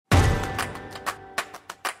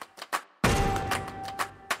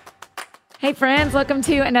Hey friends, welcome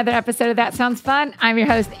to another episode of That Sounds Fun. I'm your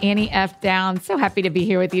host, Annie F. Downs. So happy to be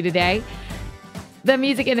here with you today. The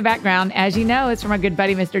music in the background, as you know, is from our good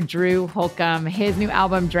buddy, Mr. Drew Holcomb. His new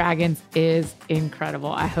album, Dragons, is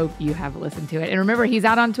incredible. I hope you have listened to it. And remember, he's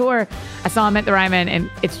out on tour. I saw him at the Ryman, and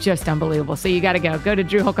it's just unbelievable. So you got to go. Go to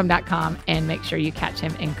drewholcomb.com and make sure you catch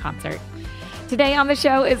him in concert. Today on the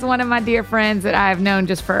show is one of my dear friends that I've known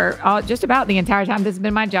just about the entire time this has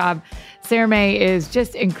been my job. Sarah Mae is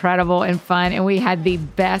just incredible and fun, and we had the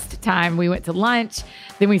best time. We went to lunch,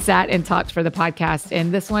 then we sat and talked for the podcast,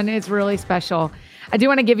 and this one is really special. I do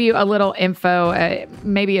want to give you a little info,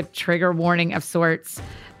 maybe a trigger warning of sorts,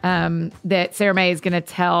 that Sarah Mae is going to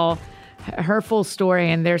tell her full story,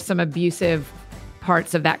 and there's some abusive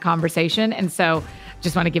parts of that conversation, and so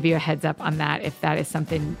just want to give you a heads up on that if that is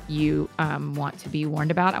something you want to be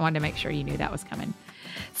warned about. I wanted to make sure you knew that was coming.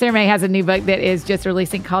 Sarah Mae has a new book that is just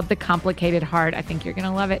releasing called The Complicated Heart. I think you're going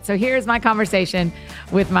to love it. So here's my conversation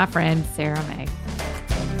with my friend, Sarah Mae.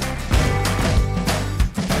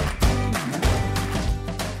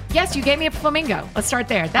 Yes, you gave me a flamingo. Let's start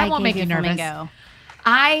there. That won't make you nervous. Flamingo.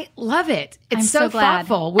 I love it. It's so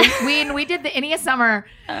thoughtful. When we did the Enneagram Summer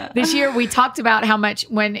this year, we talked about how much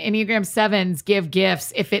when Enneagram 7s give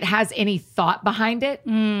gifts, if it has any thought behind it,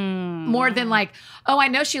 more than like, oh, I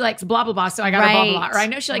know she likes blah, blah, blah, so I got her blah, blah, blah. Or I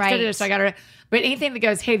know she likes da-da-da, so I got her. But anything that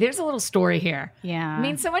goes, hey, there's a little story here. Yeah. It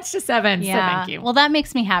means so much to 7, so thank you. Well, that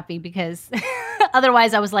makes me happy because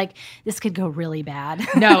otherwise I was like, this could go really bad.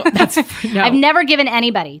 No. I've never given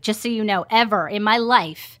anybody, just so you know, ever in my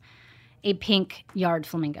life, a pink yard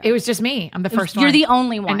flamingo. It was just me. I'm the first one. You're the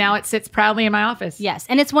only one. And now it sits proudly in my office. Yes.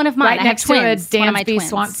 And it's one of mine. Right next to a Dansby twins.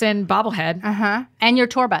 Swanson bobblehead. Uh-huh. And your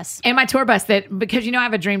tour bus. And my tour bus because I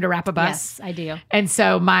have a dream to wrap a bus. Yes, I do. And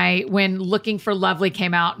so when Looking for Lovely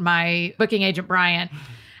came out, my booking agent, Brian,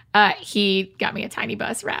 he got me a tiny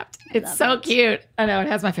bus wrapped. It's so cute. I know it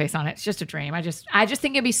has my face on it. It's just a dream. I just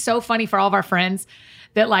think it'd be so funny for all of our friends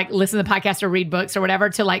that like listen to the podcast or read books or whatever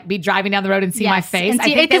to like be driving down the road and see my face.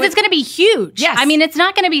 Because it's going to be huge. Yes. I mean, it's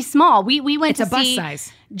not going to be small. We went to a bus see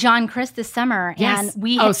size. John Chris this summer, yes. and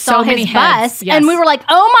we saw so his bus, yes. and we were like,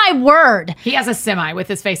 oh my word. He has a semi with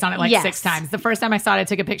his face on it like 6 times. The first time I saw it, I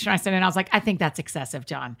took a picture and I sent it, and I was like, I think that's excessive,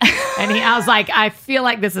 John. And I was like, I feel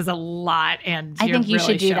like this is a lot, and I think you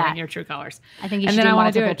really should do showing that. your true colors. I think you and should then do I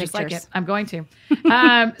want to do multiple it just pictures. like it. I'm going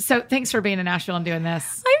to. So thanks for being in Nashville and doing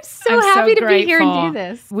this. I'm so happy to be here and do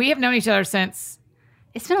this. We have known each other since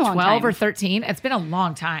it's been a long 12 time. or 13. It's been a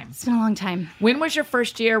long time. It's been a long time. When was your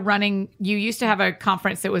first year running? You used to have a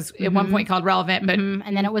conference that was at one point called Relevant, but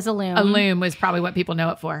and then it was Illume. Illume was probably what people know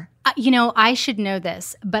it for. I should know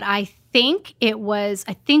this, but I think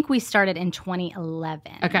we started in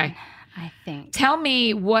 2011. Okay. I think. Tell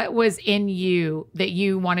me what was in you that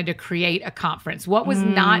you wanted to create a conference. What was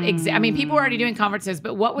not I mean, people were already doing conferences,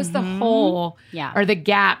 but what was the hole or the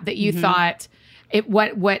gap that you thought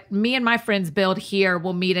what me and my friends build here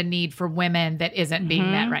will meet a need for women that isn't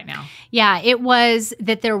being met right now? Yeah, it was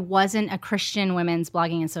that there wasn't a Christian women's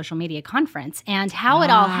blogging and social media conference. And how it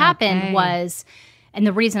all happened was, and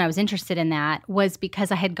the reason I was interested in that was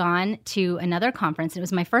because I had gone to another conference. It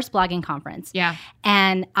was my first blogging conference. Yeah.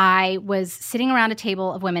 And I was sitting around a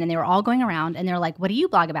table of women, and they were all going around, and they're like, what do you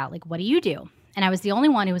blog about? Like, what do you do? And I was the only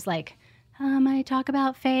one who was like, I talk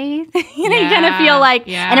about faith. You kind of feel like,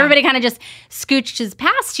 and everybody kind of just scooches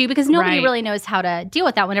past you because nobody really knows how to deal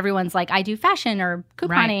with that when everyone's like, I do fashion or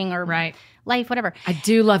couponing or life, whatever. I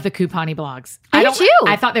do love the couponing blogs. I do too.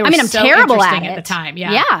 I thought they were I'm so terrible interesting at the time.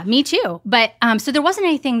 Yeah, me too. But so there wasn't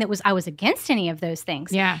anything that I was against any of those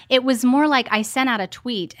things. Yeah. It was more like I sent out a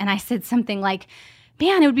tweet and I said something like,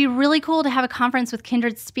 man, it would be really cool to have a conference with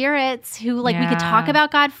kindred spirits who we could talk about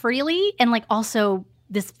God freely and also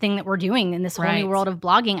this thing that we're doing in this whole new world of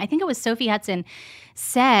blogging. I think it was Sophie Hudson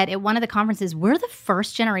said at one of the conferences, we're the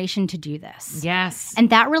first generation to do this. Yes. And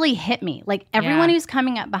that really hit me. Like everyone who's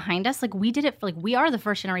coming up behind us, we did it, we are the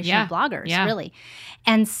first generation of bloggers, really.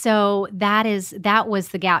 And so that was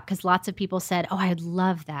the gap because lots of people said, oh, I'd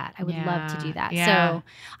love that. I would love to do that. Yeah. So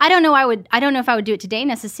I don't know if I would do it today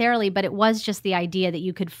necessarily, but it was just the idea that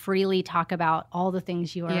you could freely talk about all the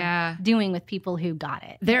things you are doing with people who got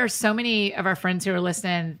it. There are so many of our friends who are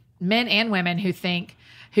listening, men and women, who think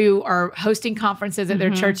who are hosting conferences at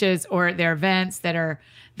their churches or at their events that are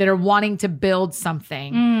wanting to build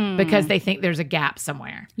something because they think there's a gap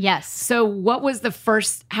somewhere. Yes. So what was the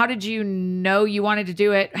first, how did you know you wanted to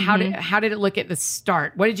do it? How did it look at the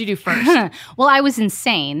start? What did you do first? Well, I was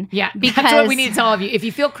insane. Yeah. Because that's what we need to tell all of you. If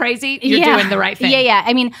you feel crazy, you're doing the right thing. Yeah.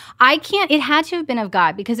 I mean, it had to have been of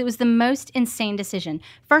God because it was the most insane decision.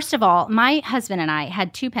 First of all, my husband and I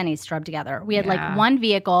had 2 pennies to rub together. We had like one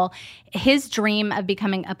vehicle. His dream of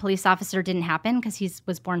becoming a police officer didn't happen because he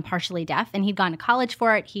was born partially deaf and he'd gone to college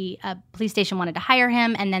for it. A police station wanted to hire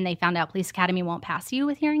him, and then they found out police academy won't pass you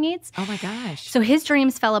with hearing aids. Oh my gosh. So his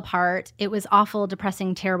dreams fell apart. It was awful,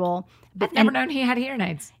 depressing, terrible. I've never known he had hearing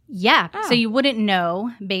aids. Yeah. Oh. So you wouldn't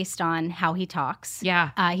know based on how he talks.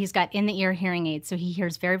 Yeah. He's got in-the-ear hearing aids, so he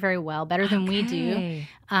hears very, very well, better than we do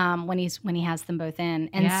when he has them both in.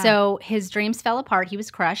 And so his dreams fell apart. He was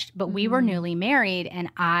crushed, but we were newly married, and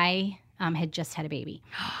I had just had a baby.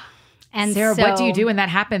 And Sarah, what do you do when that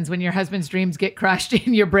happens, when your husband's dreams get crushed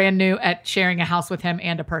and you're brand new at sharing a house with him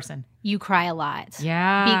and a person? You cry a lot.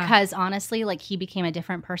 Yeah. Because honestly, like he became a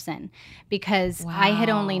different person because I had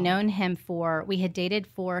only known him we had dated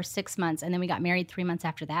for 6 months and then we got married 3 months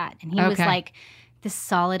after that. And he was like this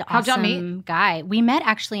solid, awesome guy. We met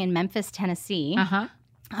actually in Memphis, Tennessee.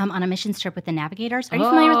 On a missions trip with the Navigators. Are you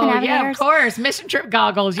familiar with the Navigators? Yeah, of course. Mission trip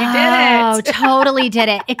goggles. You did it. Oh, totally did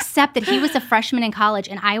it. Except that he was a freshman in college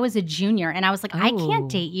and I was a junior. And I was like, I can't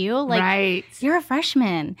date you. Like, you're a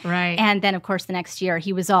freshman. Right. And then, of course, the next year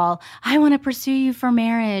he was all, I want to pursue you for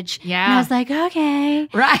marriage. Yeah. And I was like, okay.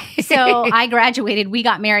 Right. So I graduated. We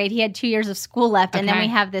got married. He had 2 years of school left. And then we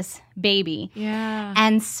have this baby. Yeah.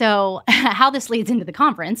 And so how this leads into the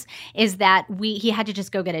conference is that he had to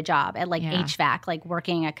just go get a job at like HVAC, like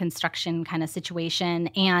working a construction kind of situation.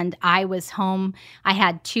 And I was home. I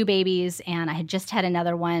had 2 babies and I had just had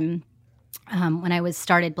another one when I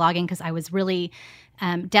started blogging because I was really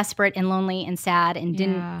desperate and lonely and sad and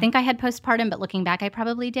didn't think I had postpartum, but looking back, I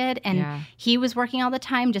probably did. And he was working all the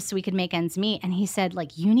time just so we could make ends meet. And he said,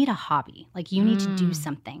 like, you need a hobby. Like, you need to do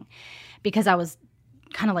something. Because I was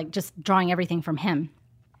kind of like just drawing everything from him.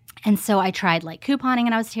 And so I tried like couponing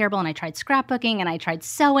and I was terrible. And I tried scrapbooking and I tried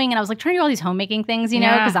sewing and I was like trying to do all these homemaking things, you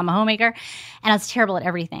know, because I'm a homemaker. And I was terrible at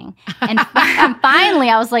everything. And finally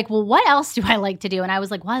I was like, well, what else do I like to do? And I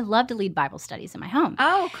was like, well, I love to lead Bible studies in my home.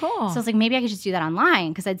 Oh, cool. So I was like, maybe I could just do that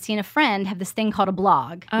online because I'd seen a friend have this thing called a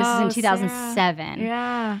blog. This is in 2007. Sarah.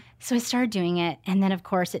 Yeah. So I started doing it. And then, of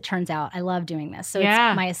course, it turns out I love doing this. So it's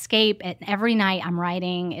my escape. Every night I'm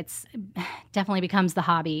writing. It's definitely becomes the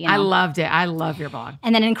hobby. You know? I loved it. I love your blog.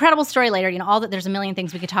 And then an incredible story later, you know, there's a million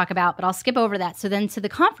things we could talk about, but I'll skip over that. So then to the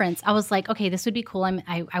conference, I was like, okay, this would be cool.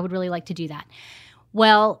 I would really like to do that.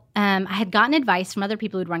 Well, I had gotten advice from other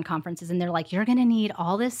people who'd run conferences, and they're like, you're going to need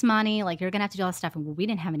all this money. Like, you're going to have to do all this stuff. And well, we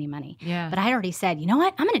didn't have any money. Yeah. But I had already said, you know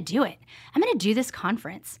what? I'm going to do it. I'm going to do this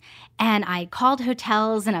conference. And I called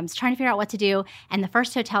hotels, and I was trying to figure out what to do. And the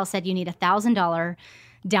first hotel said, you need $1,000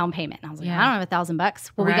 down payment. And I was like, I don't have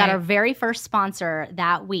 $1,000. Well, we got our very first sponsor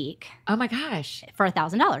that week. Oh my gosh. For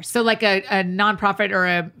 $1,000. So like a nonprofit or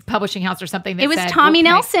a publishing house or something that it was Tommy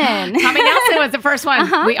Nelson. Tommy Nelson was the first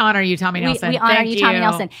one. We honor you, Tommy Nelson. We honor you, Tommy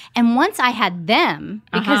Nelson. And once I had them,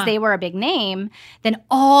 because they were a big name, then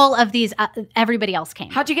all of these, everybody else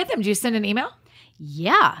came. How'd you get them? Did you send an email?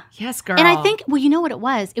 Yeah. Yes, girl. And I think, well, you know what it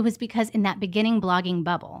was? It was because in that beginning blogging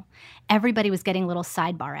bubble, everybody was getting little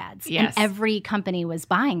sidebar ads. Yes. And every company was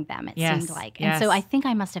buying them, it seemed like. And so I think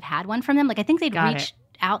I must have had one from them. Like, I think they'd reached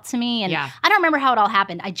out to me. And I don't remember how it all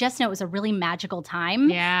happened. I just know it was a really magical time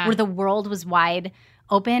where the world was wide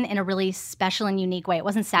open in a really special and unique way. It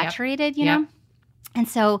wasn't saturated, you know? And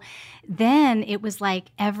so then it was like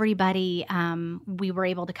everybody, we were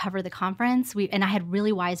able to cover the conference. And I had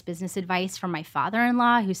really wise business advice from my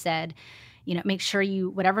father-in-law who said, you know, make sure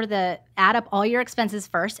you, add up all your expenses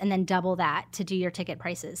first and then double that to do your ticket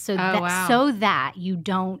prices. So that you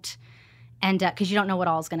don't end up, because you don't know what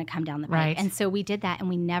all is going to come down the pipe. Right. And so we did that, and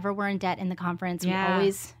we never were in debt in the conference.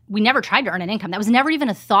 We never tried to earn an income. That was never even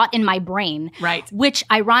a thought in my brain. Right. Which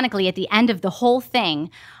ironically, at the end of the whole thing,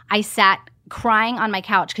 I sat crying on my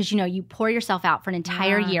couch because, you know, you pour yourself out for an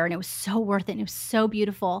entire year, and it was so worth it, and it was so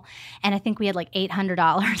beautiful. And I think we had like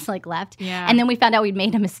 $800 like left. Yeah. And then we found out we'd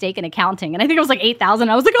made a mistake in accounting, and I think it was like $8,000.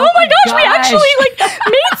 I was like, oh my gosh, we actually like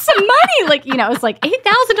made some money. Like, you know, it was like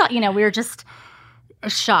 $8,000. You know, we were just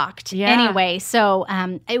shocked. Yeah. Anyway, so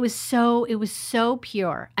it was so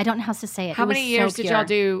pure. I don't know how else to say it. How many years did y'all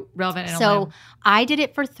do Relevant and So I did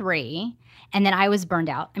it for 3. And then I was burned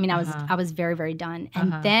out. I mean, I was very, very done.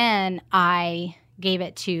 And then I gave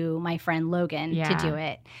it to my friend Logan to do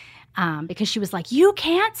it. because she was like, you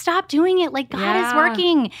can't stop doing it. Like God is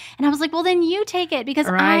working. And I was like, well, then you take it because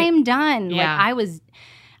I'm done. Yeah. Like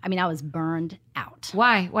I was burned out.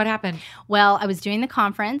 Why? What happened? Well, I was doing the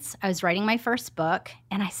conference. I was writing my first book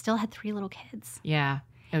and I still had 3 little kids. Yeah.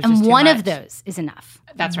 And one of those is enough.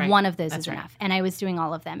 That's right. One of those is enough. And I was doing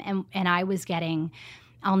all of them. And I was getting,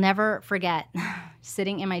 I'll never forget,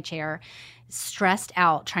 sitting in my chair, stressed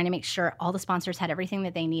out, trying to make sure all the sponsors had everything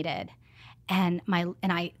that they needed. And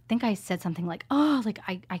I think I said something like, oh, like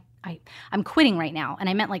I'm quitting right now. And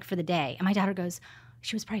I meant like for the day. And my daughter goes,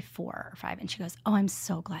 she was probably 4 or 5. And she goes, oh, I'm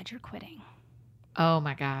so glad you're quitting. Oh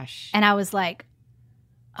my gosh. And I was like,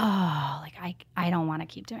 oh, like I don't want to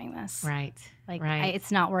keep doing this. Right. Like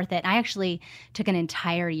it's not worth it. I actually took an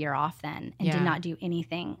entire year off then and did not do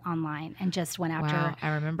anything online and just went after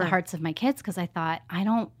the hearts of my kids because I thought I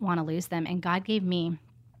don't want to lose them. And God gave me,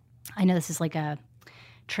 I know this is like a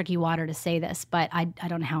tricky water to say this, but I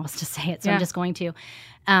don't know how else to say it, so I'm just going to.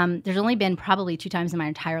 There's only been probably 2 times in my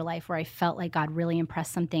entire life where I felt like God really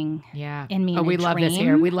impressed something in me. We love this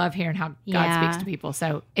here. We love hearing how God speaks to people.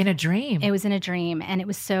 So in a dream. It was in a dream, and it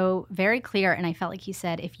was so very clear, and I felt like he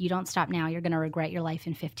said, if you don't stop now, you're going to regret your life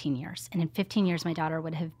in 15 years. And in 15 years, my daughter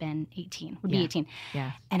would have been 18, be 18.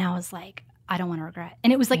 Yeah. And I was like, I don't want to regret.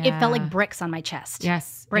 And it was like, it felt like bricks on my chest.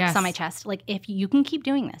 Yes. Bricks on my chest. Like, if you can keep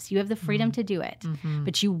doing this, you have the freedom to do it,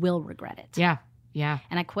 but you will regret it. Yeah. Yeah.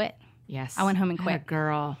 And I quit. Yes. I went home and quit. Good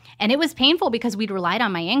girl. And it was painful because we'd relied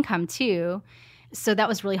on my income too. So that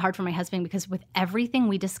was really hard for my husband because with everything,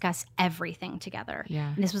 we discuss everything together.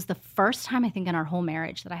 Yeah. And this was the first time I think in our whole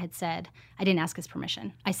marriage that I had said, I didn't ask his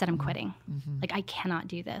permission. I said, I'm quitting. Like, I cannot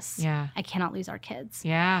do this. Yeah. I cannot lose our kids.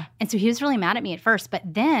 Yeah. And so he was really mad at me at first. But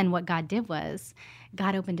then what God did was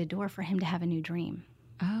God opened a door for him to have a new dream.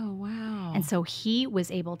 Oh, wow. And so he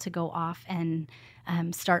was able to go off and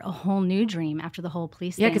start a whole new dream after the whole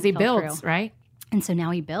police thing. Yeah, because he builds, right? And so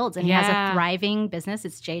now he builds, and he has a thriving business.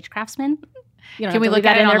 It's JH Craftsman. You don't Can we look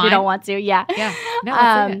at it in there online? if you don't want to? Yeah. Yeah. No,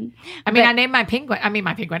 that's it. I mean, I named my penguin. I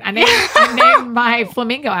named my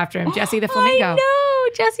flamingo after him, Jesse the Flamingo. I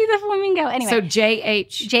know, Jesse the Flamingo. Anyway. So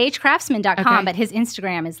jhcraftsman.com, Okay. but his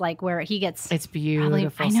Instagram is like where he gets... It's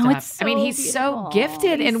beautiful I know, stuff. it's so he's so beautiful.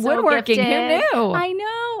 gifted in He's so woodworking. gifted. Who knew?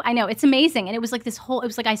 I know. It's amazing. And it was like this whole... It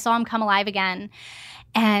was like I saw him come alive again.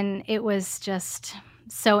 And it was just...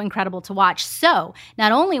 so incredible to watch. So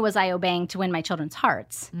not only was I obeying to win my children's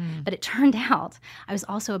hearts, but it turned out I was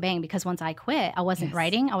also obeying because once I quit, I wasn't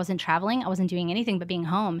writing, I wasn't traveling, I wasn't doing anything but being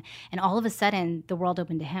home. And all of a sudden, the world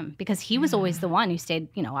opened to him because he was always the one who stayed,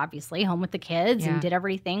 obviously home with the kids and did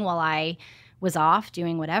everything while I was off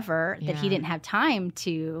doing whatever, that he didn't have time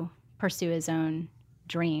to pursue his own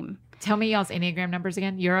dream. Tell me y'all's Enneagram numbers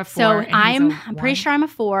again. You're a 4. So and I'm pretty sure I'm a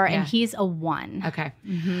 4 and he's a 1. Okay.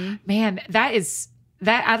 Man,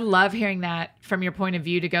 that I love hearing that from your point of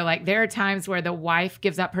view, to go like, there are times where the wife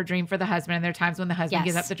gives up her dream for the husband, and there are times when the husband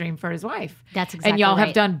gives up the dream for his wife. That's exactly And y'all right.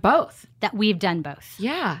 have done both. That we've done both.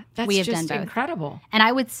 Yeah. That's We have just done both. incredible. And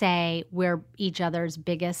I would say we're each other's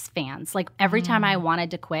biggest fans. Like every time I wanted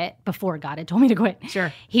to quit, before God had told me to quit,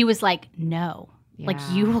 Sure. he was like, no. Like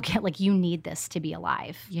Yeah. you will get, like you need this to be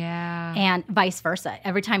alive. Yeah. And vice versa.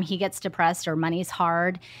 Every time he gets depressed or money's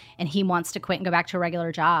hard and he wants to quit and go back to a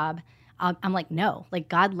regular job, I'm like, no, like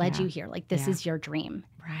God led you here. Like this is your dream.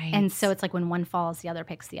 Right. And so it's like when one falls, the other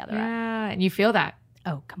picks the other up. Yeah. And you feel that.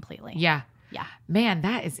 Oh, completely. Yeah. Yeah. Man,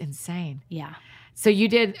 that is insane. Yeah. So you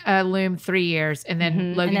did Loom 3 years, and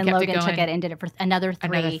then Logan and then kept Logan it going. took it and did it for another 3.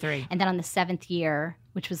 Another 3. And then on the 7th year,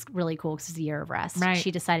 which was really cool because it's a year of rest, Right.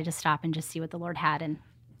 she decided to stop and just see what the Lord had. And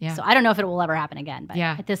Yeah. so I don't know if it will ever happen again, but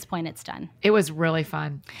Yeah. at this point, it's done. It was really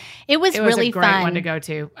fun. It was really a great fun. one to go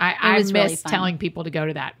to. I was really miss fun. telling people to go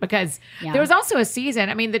to that because Yeah. there was also a season.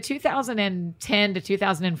 I mean, the 2010 to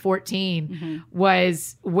 2014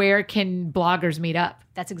 was where can bloggers meet up?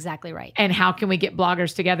 That's exactly right. And how can we get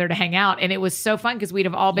bloggers together to hang out? And it was so fun because we'd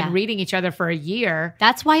have all been Yeah. reading each other for a year.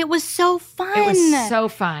 That's why it was so fun. It was so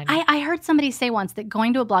fun. I heard somebody say once that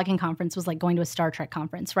going to a blogging conference was like going to a Star Trek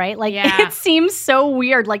conference, right? Like Yeah. it seems so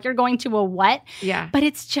weird. Like you're going to a what? Yeah. But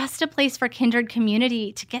it's just a place for kindred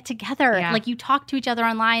community to get together. Yeah. Like you talk to each other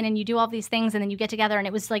online and you do all these things and then you get together. And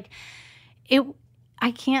it was like, I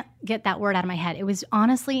can't get that word out of my head. It was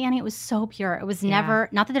honestly, Annie, it was so pure. It was never,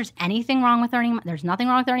 not that there's anything wrong with earning, there's nothing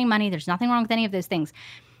wrong with earning money. There's nothing wrong with any of those things.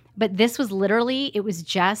 But this was literally, it was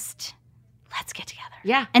just, let's get together.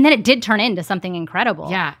 Yeah. And then it did turn into something incredible.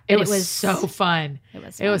 Yeah. But It was so fun. It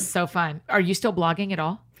was It was so fun. Are you still blogging at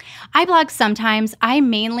all? I blog sometimes. I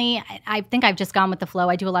think I've just gone with the flow.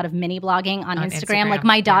 I do a lot of mini blogging on Instagram. Like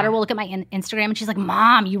my daughter will look at my Instagram and she's like,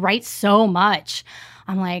 Mom, you write so much.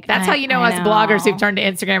 I'm like, that's how you know us bloggers who've turned to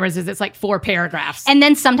Instagrammers is it's like 4 paragraphs. And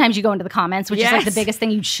then sometimes you go into the comments, which is like the biggest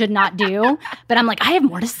thing you should not do. But I'm like, I have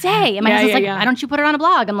more to say. And my husband's like, why don't you put it on a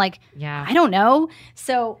blog? I'm like, I don't know.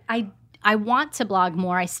 So I want to blog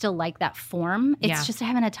more. I still like that form. It's just I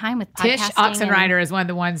haven't had time with podcasting. Tish Oxenreider is one of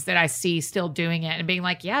the ones that I see still doing it and being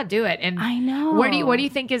like, yeah, do it. And I know. What do you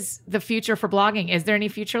think is the future for blogging? Is there any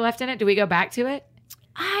future left in it? Do we go back to it?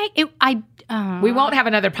 We won't have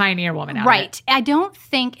another pioneer woman out of it. I don't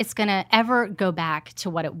think it's going to ever go back to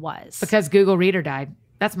what it was. Because Google Reader died.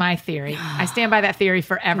 That's my theory. I stand by that theory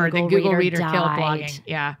forever. Google Reader killed blogging.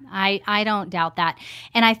 Yeah. I don't doubt that.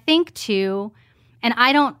 And I think too, and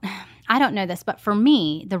I don't know this, but for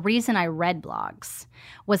me, the reason I read blogs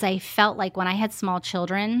was I felt like when I had small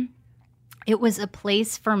children, it was a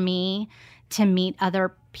place for me to meet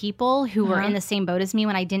other people who were in the same boat as me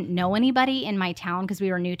when I didn't know anybody in my town because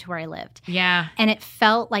we were new to where I lived. Yeah. And it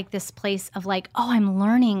felt like this place of like, oh, I'm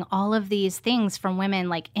learning all of these things from women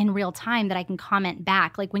like in real time that I can comment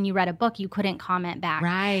back. Like when you read a book, you couldn't comment back.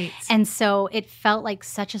 Right. And so it felt like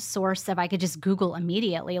such a source of I could just Google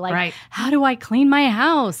immediately. Like, how do I clean my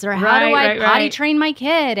house? Or how do I potty train my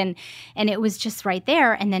kid? And it was just right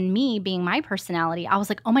there. And then me being my personality, I was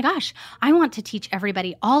like, oh my gosh, I want to teach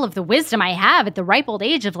everybody all of the wisdom I have at the ripe old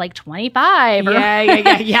age of like 25.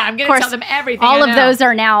 Yeah. I'm going to tell them everything. All of those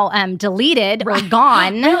are now deleted or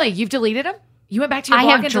gone. Really? You've deleted them? You went back to your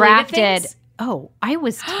blog and drafted. Deleted things? Oh, I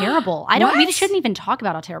was terrible. We shouldn't even talk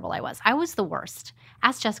about how terrible I was. I was the worst.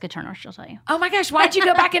 Ask Jessica Turner, she'll tell you. Oh my gosh, why'd you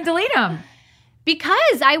go back and delete them?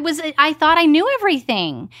 Because I thought I knew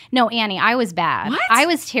everything. No, Annie, I was bad. What? I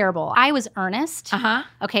was terrible. I was earnest.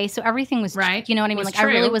 Okay, so everything was right. You know what I mean? Like true.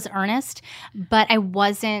 I really was earnest, but I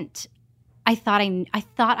wasn't. I thought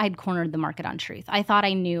I'd cornered the market on truth. I thought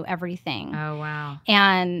I knew everything. Oh, wow.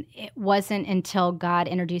 And it wasn't until God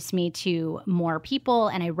introduced me to more people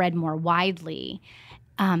and I read more widely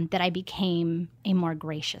that I became a more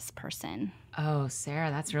gracious person. Oh, Sarah,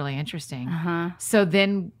 that's really interesting. So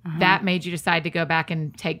then that made you decide to go back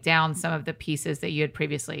and take down some of the pieces that you had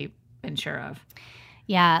previously been sure of.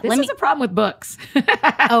 Yeah. This is a problem with books.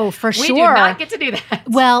 Oh, for sure. We do not get to do that.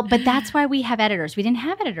 Well, but that's why we have editors. We didn't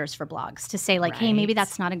have editors for blogs to say like, hey, maybe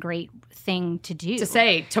that's not a great thing to do. To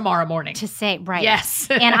say tomorrow morning. To say, right. Yes.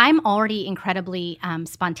 And I'm already incredibly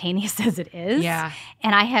spontaneous as it is. Yeah.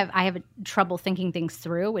 And I have trouble thinking things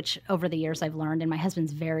through, which over the years I've learned, and my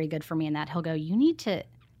husband's very good for me in that. He'll go, you need to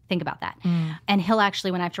think about that. And he'll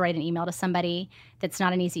actually, when I have to write an email to somebody that's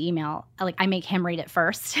not an easy email, I make him read it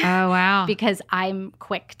first. Oh, wow. Because I'm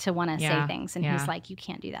quick to want to say things. And he's like, you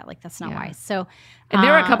can't do that. Like, that's not wise. So, and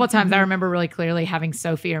there were a couple of times I remember really clearly having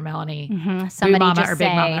Sophie or Melanie, Boo Mama or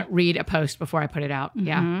Big Mama, read a post before I put it out.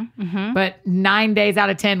 But 9 days out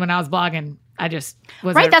of 10 when I was blogging, I just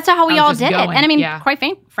was that's how we all did it. And I mean, quite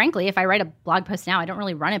frankly, if I write a blog post now, I don't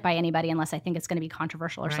really run it by anybody unless I think it's going to be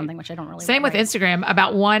controversial or something, which I don't really. Same with Instagram.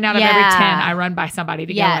 About 1 out of every 10 I run by somebody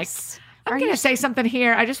to go like, I'm going to say something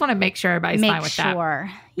here. I just want to make sure everybody's fine with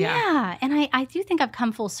that. Yeah. And I do think I've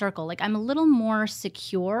come full circle. Like I'm a little more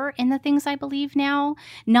secure in the things I believe now.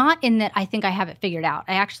 Not in that I think I have it figured out.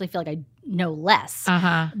 I actually feel like I know less.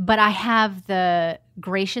 But I have the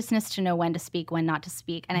graciousness to know when to speak, when not to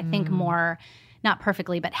speak. And I think more, not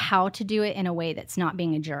perfectly, but how to do it in a way that's not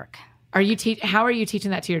being a jerk. How are you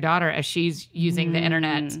teaching that to your daughter as she's using the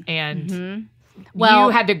internet and... Well,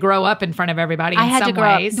 you had to grow up in front of everybody in some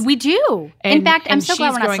ways. We do. In fact, I'm so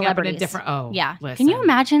glad we're not celebrities. Up in a different, listen. Can you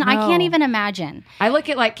imagine? No. I can't even imagine. I look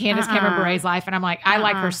at like Candace Cameron Bure's life and I'm like, I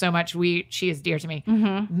like her so much. She is dear to me.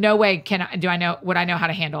 No way would I know how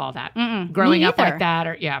to handle all that growing up like that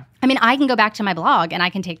I mean, I can go back to my blog and I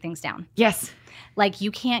can take things down. Yes. Like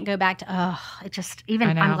you can't go back to, I'm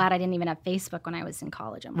glad I didn't even have Facebook when I was in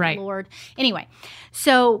college. Oh my Lord. Anyway,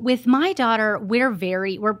 so with my daughter, we're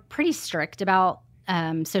pretty strict about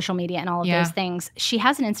social media and all of those things. She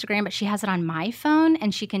has an Instagram, but she has it on my phone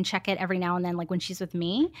and she can check it every now and then, like when she's with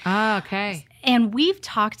me. Oh, okay. And we've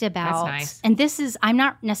talked about, that's nice. And I'm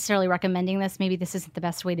not necessarily recommending this. Maybe this isn't the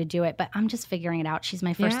best way to do it, but I'm just figuring it out. She's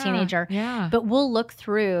my first teenager. Yeah. But we'll look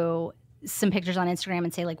through some pictures on Instagram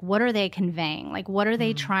and say, like, what are they conveying? Like, what are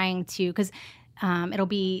they trying to, because it'll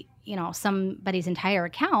be, somebody's entire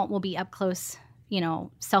account will be up close,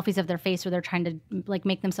 selfies of their face where they're trying to like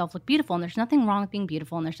make themselves look beautiful. And there's nothing wrong with being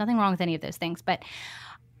beautiful and there's nothing wrong with any of those things. But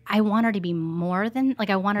I want her to be more than, like,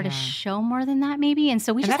 I want her to show more than that maybe. And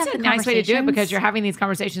so we just have the nice way to do it, because you're having these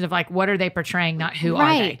conversations of like, what are they portling, not who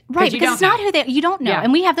are they? Right. Because it's not who they, you don't know. Yeah.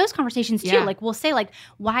 And we have those conversations too. Like we'll say like,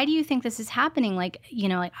 why do you think this is happening? Like, you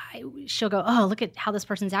know, like she'll go, oh, look at how this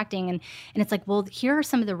person's acting. And it's like, well, here are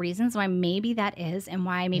some of the reasons why maybe that is, and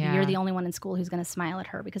why maybe you're the only one in school who's going to smile at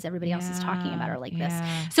her because everybody else is talking about her like this.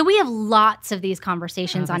 So we have lots of these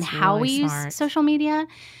conversations on how we use social media.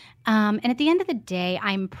 And at the end of the day,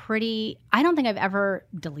 I don't think I've ever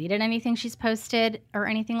deleted anything she's posted or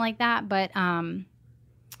anything like that, but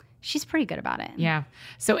she's pretty good about it. Yeah.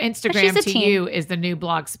 So Instagram to you is the new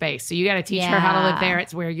blog space. So you got to teach her how to live there.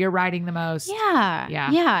 It's where you're writing the most.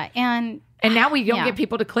 Yeah. And now we don't get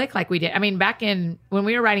people to click like we did. I mean, back in when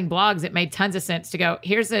we were writing blogs, it made tons of sense to go,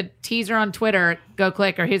 here's a teaser on Twitter, go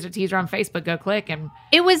click, or here's a teaser on Facebook, go click. And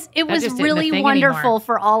it was really wonderful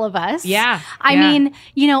for all of us. Yeah. I mean,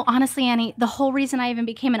 you know, honestly, Annie, the whole reason I even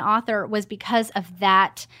became an author was because of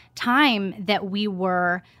that time that we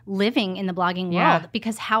were living in the blogging world.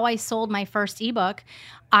 Because how I sold my first ebook,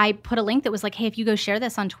 I put a link that was like, hey, if you go share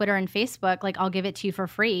this on Twitter and Facebook, like I'll give it to you for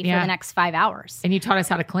free for the next 5 hours. And you taught us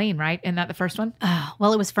how to clean, right? Isn't that the first one?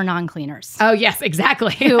 Well, it was for non-cleaners. Oh, yes,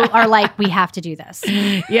 exactly. Who are like, we have to do this.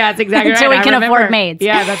 Yeah, it's exactly right. Until we can afford maids.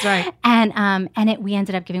 Yeah, that's right. And we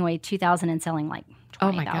ended up giving away 2,000 and selling like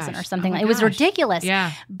 20,000 or something. It was ridiculous.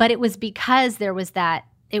 Yeah. But it was because there was that,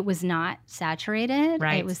 it was not saturated.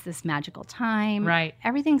 Right. It was this magical time. Right.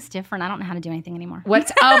 Everything's different. I don't know how to do anything anymore.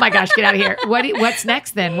 Oh my gosh, get out of here. What's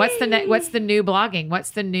next then? What's the new blogging?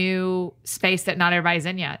 What's the new space that not everybody's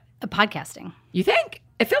in yet? Podcasting. You think?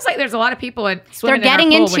 It feels like there's a lot of people swimming in our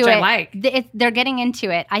pool, into which it. I like. They're getting into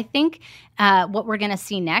it. I think what we're going to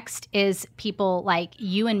see next is people like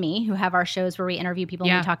you and me who have our shows where we interview people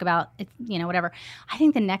and we talk about, you know, whatever. I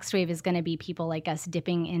think the next wave is going to be people like us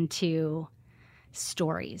dipping into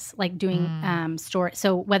stories, like doing story.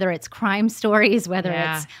 So whether it's crime stories, whether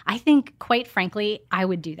it's, I think quite frankly, I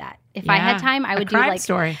would do that. If I had time, I would do like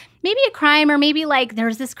story. Maybe a crime, or maybe like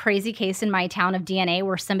there's this crazy case in my town of DNA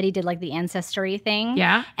where somebody did like the ancestry thing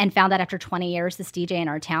and found out after 20 years, this DJ in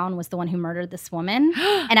our town was the one who murdered this woman.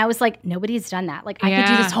 And I was like, nobody's done that. Like I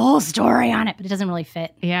could do this whole story on it, but it doesn't really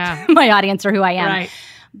fit my audience or who I am. Right.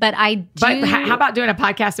 But how about doing a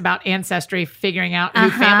podcast about ancestry, figuring out who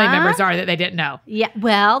family members are that they didn't know? Yeah,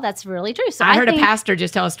 well, that's really true. So I heard a pastor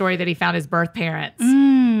just tell a story that he found his birth parents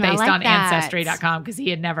based on Ancestry.com because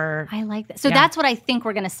he had never. I like that. So that's what I think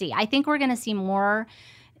we're going to see. I think we're going to see more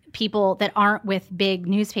people that aren't with big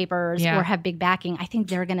newspapers or have big backing. I think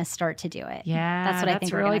they're going to start to do it. Yeah, that's what I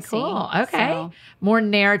think we're really going to see. Cool. Okay, more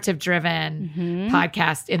narrative-driven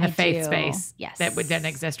podcast in the faith space that doesn't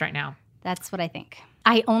exist right now. That's what I think.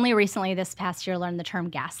 I only recently this past year learned the term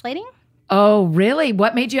gaslighting. Oh, really?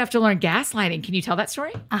 What made you have to learn gaslighting? Can you tell that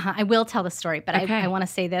story? I will tell the story, but I want to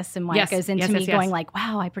say this and why it goes into me going like,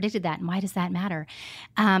 wow, I predicted that. And why does that matter?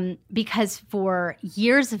 Because for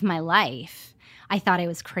years of my life, I thought I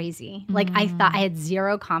was crazy. Like I thought I had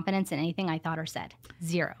zero confidence in anything I thought or said.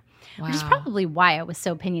 Zero. Wow. Which is probably why I was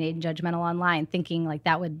so opinionated and judgmental online, thinking like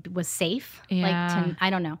that was safe. Yeah. I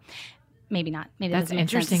don't know. Maybe not. Maybe that's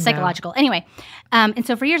interesting. It's psychological. Anyway, and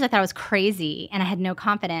so for years I thought I was crazy and I had no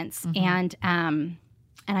confidence. And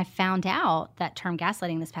I found out that term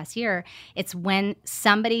gaslighting this past year. It's when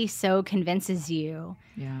somebody so convinces you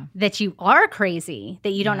that you are crazy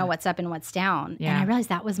that you don't know what's up and what's down. Yeah. And I realized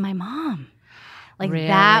that was my mom. Like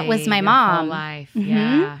that was my mom. Whole life.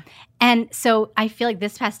 Yeah. And so I feel like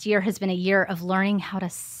this past year has been a year of learning how to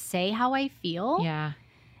say how I feel. Yeah.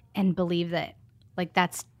 And believe that like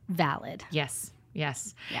that's valid. Yes. Yeah.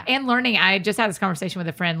 And learning, I just had this conversation with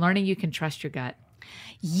a friend, learning you can trust your gut.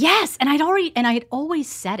 Yes. And I had always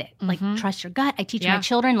said it, like trust your gut. I teach my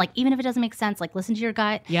children, like even if it doesn't make sense, like listen to your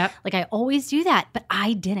gut. Yep. Like I always do that, but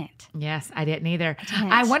I didn't. Yes, I didn't either.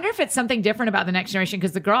 I wonder if it's something different about the next generation,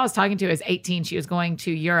 because the girl I was talking to is 18. She was going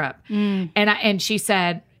to Europe. And she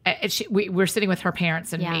said, we're sitting with her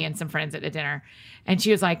parents and me and some friends at a dinner. And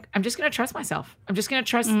she was like, I'm just going to trust myself. I'm just going to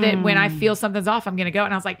trust that when I feel something's off, I'm going to go.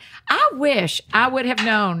 And I was like, I wish I would have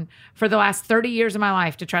known for the last 30 years of my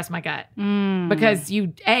life to trust my gut. Because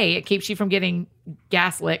it keeps you from getting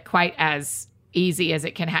gaslit quite as easy as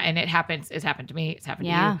it can and it happens. It's happened to me. It's happened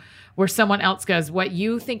to you. Where someone else goes, what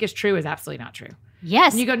you think is true is absolutely not true.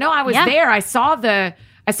 Yes. And you go, no, I was there. I saw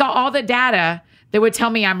all the data that would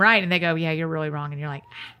tell me I'm right. And they go, yeah, you're really wrong. And you're like,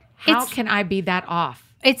 how can I be that off?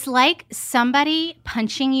 It's like somebody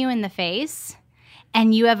punching you in the face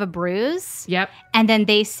and you have a bruise. Yep. And then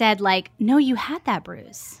they said like, no, you had that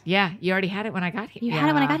bruise. Yeah. You already had it when I got here. You had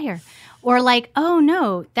it when I got here. Or like, oh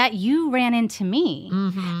no, that you ran into me.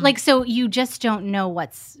 Mm-hmm. Like, so you just don't know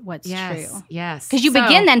what's yes, true. Yes. Because you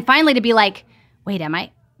begin then finally to be like, wait,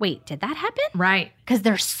 did that happen? Right. Because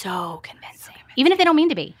they're so convincing. Even if they don't mean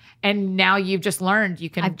to be. And now you've just learned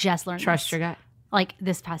I've just learned trust your gut. Like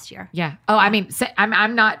this past year. Yeah. Oh, I mean,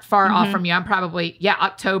 I'm not far off from you. I'm probably,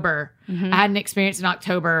 October. I had an experience in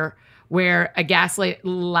October where a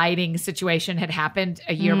lighting situation had happened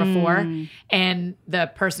a year before. And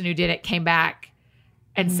the person who did it came back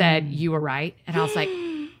and said, you were right. And I was like,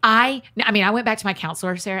 I went back to my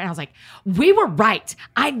counselor, Sarah, and I was like, we were right.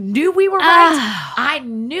 I knew we were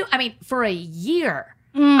right. For a year,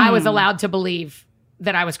 I was allowed to believe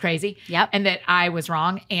that I was crazy and that I was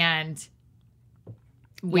wrong. And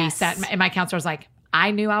we sat, and my counselor was like,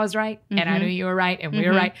 I knew I was right, and I knew you were right, and we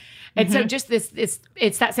were right. And so just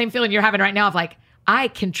it's that same feeling you're having right now of like, I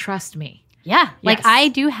can trust me. Yeah. Yes. Like I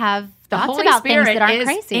do have the thoughts Holy about Spirit things that aren't is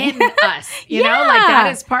crazy in us. You know, like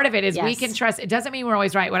that is part of it is we can trust. It doesn't mean we're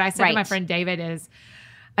always right. What I said to my friend David is,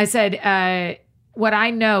 I said, what I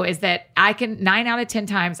know is that I can 9 out of 10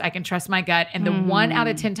 times I can trust my gut. And the 1 out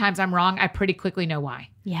of 10 times I'm wrong, I pretty quickly know why.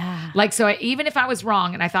 Yeah. Like, so even if I was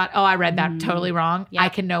wrong and I thought, I read that totally wrong, I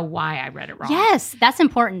can know why I read it wrong. Yes. That's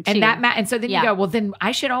important too. And so then you go, well, then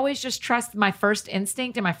I should always just trust my first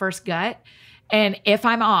instinct and my first gut. And if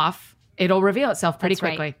I'm off, it'll reveal itself pretty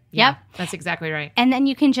quickly. Right. Yeah. That's exactly right. And then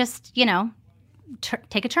you can just,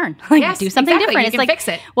 take a turn, like do something different. You can fix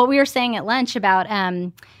it. What we were saying at lunch about,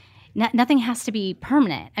 nothing has to be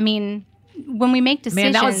permanent. I mean, when we make decisions.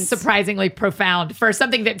 Man, that was surprisingly profound. For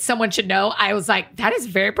something that someone should know, I was like, that is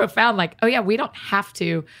very profound. Like, oh yeah, we don't have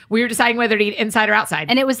to. We were deciding whether to eat inside or outside.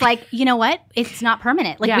 And it was like, you know what? It's not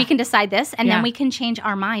permanent. Like we can decide this and then we can change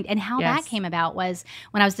our mind. And how that came about was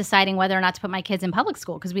when I was deciding whether or not to put my kids in public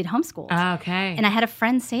school because we'd homeschooled. Okay. And I had a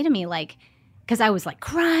friend say to me like, because I was like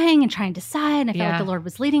crying and trying to decide and I felt like the Lord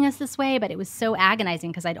was leading us this way, but it was so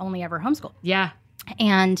agonizing because I'd only ever homeschooled. Yeah.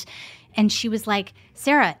 And she was like,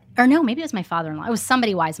 Sarah, or no, maybe it was my father-in-law. It was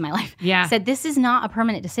somebody wise in my life. Yeah. Said, this is not a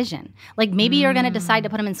permanent decision. Like maybe you're going to decide to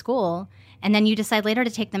put them in school and then you decide later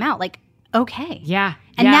to take them out. Like, okay. Yeah.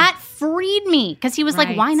 And that freed me because he was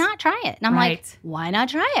like, why not try it? And I'm like, why not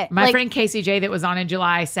try it? My friend Casey J that was on in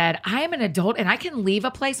July said, I am an adult and I can leave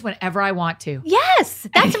a place whenever I want to. Yes,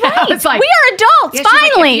 that's right. It's like, we are adults,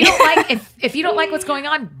 finally. Like, if you don't like what's going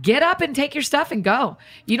on, get up and take your stuff and go.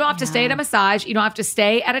 You don't have to stay at a massage. You don't have to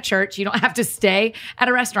stay at a church. You don't have to stay at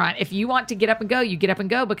a restaurant. If you want to get up and go, you get up and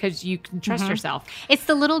go because you can trust yourself. It's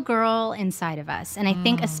the little girl inside of us. And I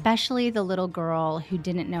think especially the little girl who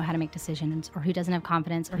didn't know how to make decisions or who doesn't have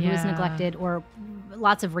confidence or who is neglected or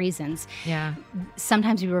lots of reasons. Yeah.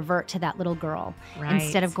 Sometimes we revert to that little girl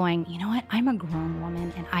instead of going, you know what? I'm a grown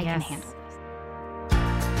woman and I can handle this.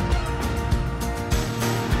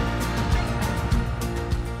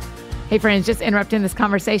 Hey friends, just interrupting this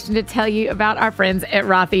conversation to tell you about our friends at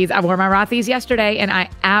Rothy's. I wore my Rothy's yesterday and I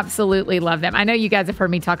absolutely love them. I know you guys have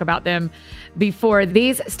heard me talk about them before.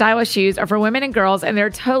 These stylish shoes are for women and girls and they're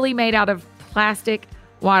totally made out of plastic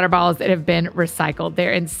water bottles that have been recycled.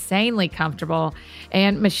 They're insanely comfortable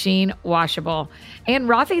and machine washable. And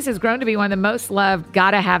Rothy's has grown to be one of the most loved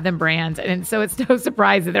gotta have them brands. And so it's no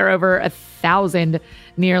surprise that there are over 1,000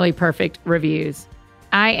 nearly perfect reviews.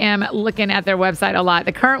 I am looking at their website a lot.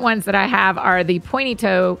 The current ones that I have are the pointy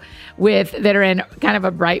toe that are in kind of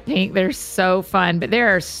a bright pink. They're so fun, but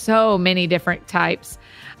there are so many different types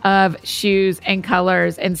of shoes and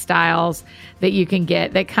colors and styles that you can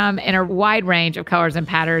get that come in a wide range of colors and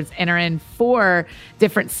patterns and are in 4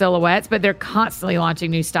 different silhouettes, but they're constantly launching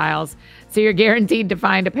new styles. So you're guaranteed to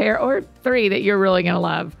find a pair or 3 that you're really going to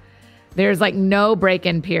love. There's like no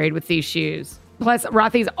break-in period with these shoes. Plus,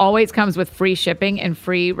 Rothy's always comes with free shipping and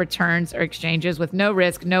free returns or exchanges with no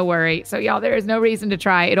risk, no worry. So y'all, there is no reason to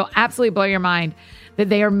try. It'll absolutely blow your mind that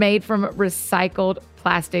they are made from recycled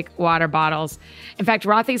plastic water bottles. In fact,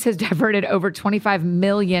 Rothy's has diverted over 25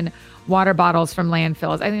 million water bottles from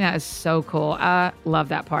landfills. I think that is so cool. I love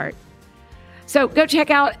that part. So go check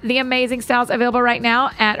out the amazing styles available right now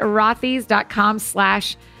at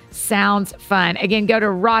rothys.com/sounds fun. Again, go to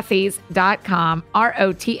rothys.com,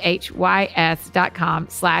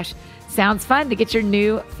 rothys.com/sounds fun to get your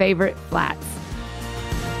new favorite flats.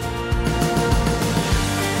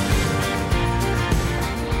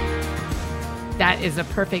 That is a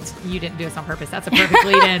perfect, you didn't do this on purpose. That's a perfect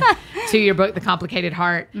lead in to your book, The Complicated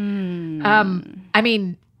Heart. I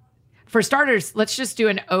mean, for starters, let's just do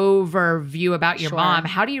an overview about your mom.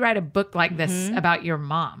 How do you write a book like this about your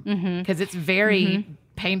mom? Because it's very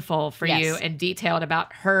painful for you and detailed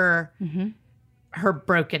about her her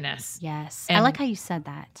brokenness. Yes. And I like how you said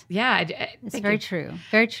that. Yeah. It's very true.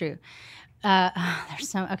 Very true. There's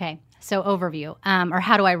so, okay. So overview, or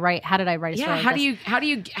how did I write a story? Yeah. Like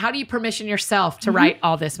How do you permission yourself to write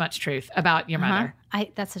all this much truth about your mother?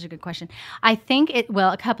 That's such a good question. I think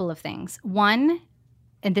a couple of things. One,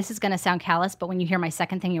 and this is going to sound callous, but when you hear my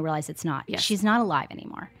second thing, you realize it's not. Yes. She's not alive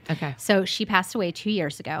anymore. Okay. So she passed away 2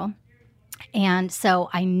 years ago. And so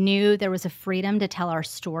I knew there was a freedom to tell our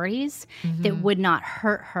stories that would not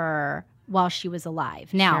hurt her while she was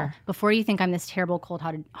alive. Now, before you think I'm this terrible,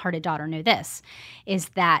 cold-hearted daughter, know this, is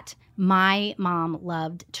that my mom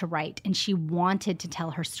loved to write and she wanted to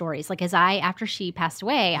tell her stories. Like after she passed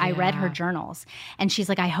away, I read her journals and she's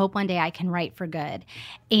like, I hope one day I can write for good.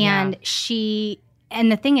 And and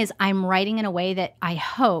the thing is, I'm writing in a way that I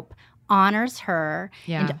hope honors her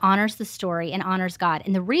and honors the story and honors God.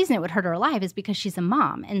 And the reason it would hurt her alive is because she's a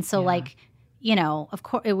mom. And so of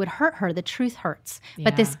course it would hurt her. The truth hurts.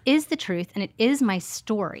 But this is the truth and it is my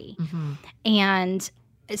story. And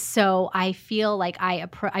so I feel like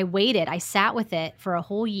I waited. I sat with it for a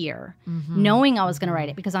whole year knowing I was going to write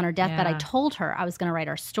it because on her deathbed I told her I was going to write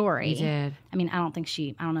our story. You did. I mean, I don't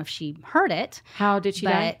know if she heard it. How did she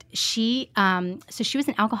die? But she was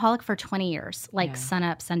an alcoholic for 20 years, like sun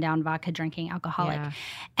up, sundown, vodka drinking alcoholic. Yeah.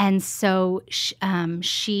 And so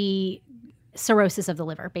she cirrhosis of the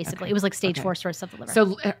liver, basically. It was like stage 4 cirrhosis of the liver.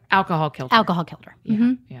 So alcohol killed her. Alcohol killed her.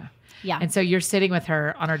 Yeah. And so you're sitting with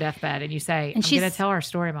her on her deathbed and you say, I'm going to tell our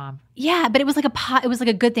story, Mom. Yeah, but it was like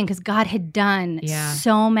a good thing because God had done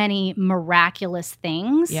so many miraculous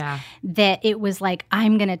things that it was like,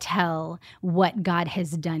 I'm going to tell what God has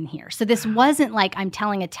done here. So this wasn't like I'm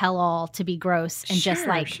telling a tell-all to be gross and just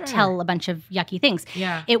tell a bunch of yucky things.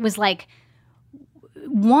 Yeah. It was like,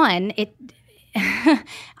 one,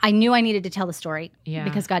 I knew I needed to tell the story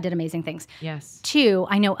because God did amazing things. Yes. 2,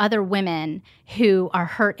 I know other women who are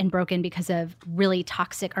hurt and broken because of really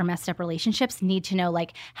toxic or messed up relationships need to know,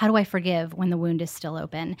 like, how do I forgive when the wound is still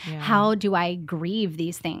open? Yeah. How do I grieve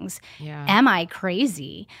these things? Yeah. Am I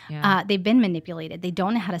crazy? Yeah. They've been manipulated. They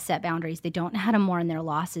don't know how to set boundaries. They don't know how to mourn their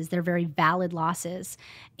losses. They're very valid losses.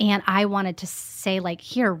 And I wanted to say, like,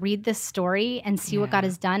 here, read this story and see what God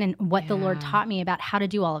has done and what the Lord taught me about how to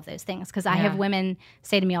do all of those things. Because I have women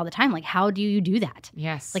say to me all the time, like, how do you do that?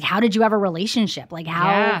 Yes. Like, how did you have a relationship? Like,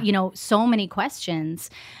 how, so many questions.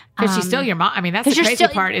 Because she's still your mom. I mean, that's the crazy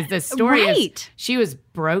part is the story is she was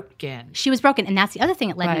broken. She was broken. And that's the other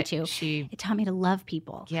thing it led me to. It taught me to love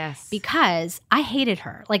people. Yes. Because I hated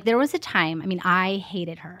her. Like, there was a time, I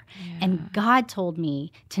hated her. Yeah. And God told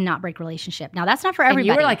me to not break relationship. Now, that's not for everybody.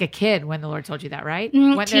 And you were like a kid when the Lord told you that, right?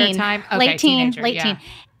 Late teen.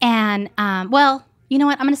 And, well, you know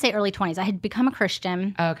what? I'm going to say early 20s. I had become a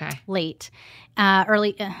Christian. Okay. Late.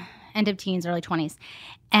 End of teens, early 20s.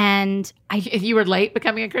 And you were late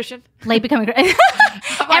becoming a Christian? Late becoming a Christian.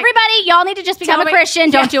 Everybody, y'all need to just become a Christian.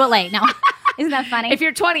 Don't do it late. No. Isn't that funny? If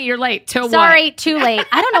you're 20, you're late. Sorry, too late.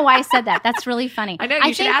 I don't know why I said that. That's really funny. I know.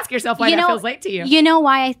 You should ask yourself why that feels late to you. You know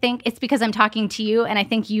why I think? It's because I'm talking to you, and I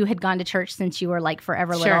think you had gone to church since you were like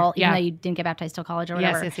forever little, even though you didn't get baptized till college or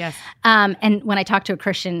whatever. Yes. And when I talk to a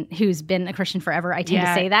Christian who's been a Christian forever, I tend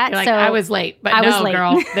to say that. You're like, so I was late, but I was late.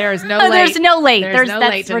 Girl, there is no late. There's no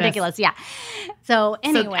late. That's ridiculous. Yeah. So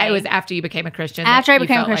anyway. So it was after you became a Christian. After I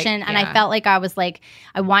became a Christian, and I felt like I was like,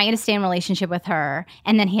 I want you to stay in relationship with her.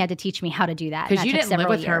 And then he had to teach me how to do that. Because you didn't live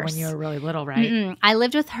with her when you were really little, right? I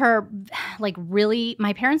lived with her like really,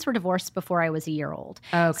 my parents were divorced before I was a year old.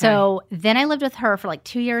 Okay. So then I lived with her for like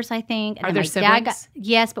 2 years, I think. And Are then there my siblings?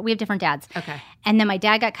 Yes, but we have different dads. Okay. And then my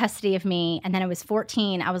dad got custody of me. And then I was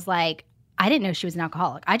 14. I was like, I didn't know she was an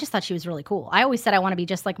alcoholic. I just thought she was really cool. I always said I want to be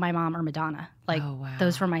just like my mom or Madonna. Like,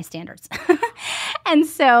 those were my standards. And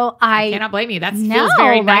so I cannot blame you. That feels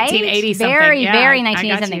very 1980 something. Very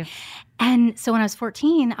 1980 something. And so when I was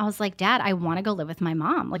 14, I was like, Dad, I want to go live with my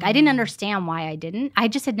mom. Like, I didn't understand why I didn't. I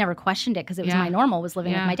just had never questioned it because it was my normal was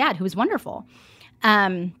living with my dad, who was wonderful.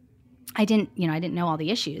 I didn't know all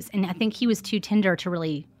the issues. And I think he was too tender to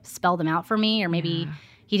really spell them out for me, or maybe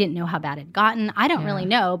he didn't know how bad it had gotten. I don't really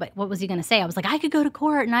know, but what was he going to say? I was like, I could go to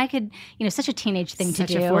court and I could, such a teenage thing to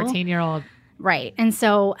do. Such a 14-year-old. Right. And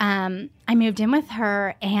so I moved in with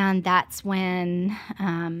her, and that's when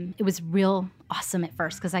it was real awesome at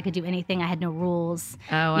first because I could do anything. I had no rules.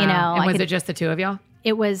 Oh, wow. And was it just the two of y'all?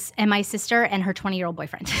 It was, and my sister and her 20-year-old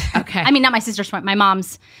boyfriend. Okay. I mean, not my sister's, my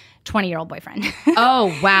mom's 20-year-old boyfriend.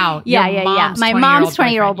 Oh, wow. Yeah. My mom's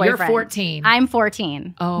 20-year-old boyfriend. You're 14. I'm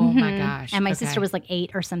 14. Oh, my gosh. And my sister was like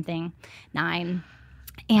 8 or something, 9.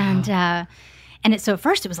 And And so at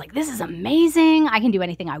first it was like, this is amazing. I can do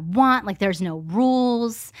anything I want. Like, there's no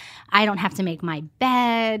rules. I don't have to make my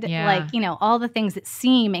bed. Yeah. Like, all the things that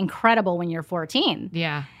seem incredible when you're 14.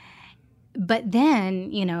 Yeah. But then,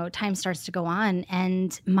 time starts to go on,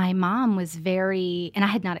 and my mom was very, and I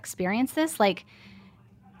had not experienced this, like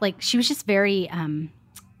she was just very,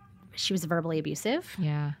 she was verbally abusive.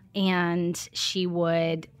 Yeah. And she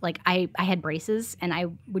would, I had braces, and I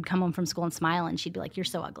would come home from school and smile, and she'd be like, "You're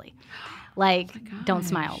so ugly. Like, don't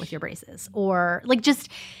smile with your braces." Or just.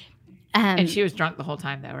 And she was drunk the whole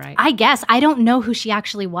time though, right? I guess. I don't know who she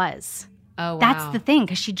actually was. Oh, wow. That's the thing,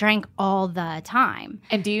 because she drank all the time.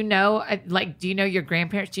 And do you know your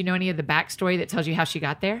grandparents? Do you know any of the backstory that tells you how she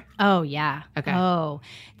got there? Oh, yeah. Okay. Oh,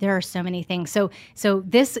 there are so many things. So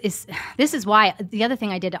this is why the other thing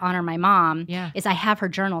I did to honor my mom is I have her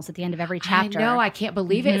journals at the end of every chapter. I know. I can't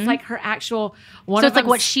believe it. It's like her actual one. So it's like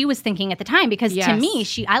what she was thinking at the time, because Yes. to me,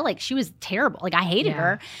 she was terrible. Like, I hated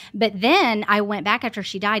her. But then I went back after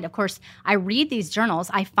she died. Of course, I read these journals.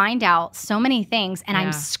 I find out so many things, and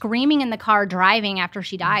I'm screaming in the car driving after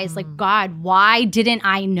she dies. Like, God, why didn't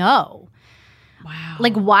I know? Wow.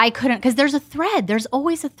 Like, why couldn't? Because there's a thread. There's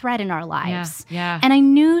always a thread in our lives. Yeah. And I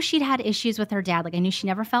knew she'd had issues with her dad. Like, I knew she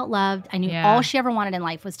never felt loved. I knew all she ever wanted in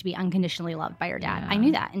life was to be unconditionally loved by her dad. I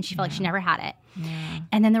knew that. And she felt like she never had it. Yeah.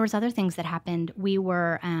 And then there was other things that happened. We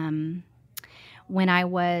were, when I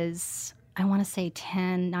was, I want to say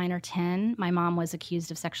 9 or 10, my mom was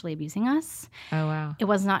accused of sexually abusing us. Oh, wow. It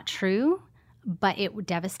was not true, but it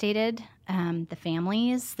devastated the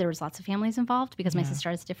families. There was lots of families involved because my sister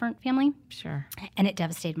has a different family. Sure. And it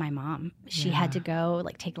devastated my mom. She had to go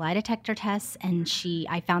take lie detector tests, and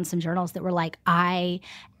I found some journals that were like, I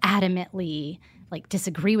adamantly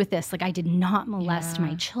disagree with this. Like, I did not molest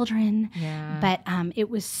my children. Yeah. But it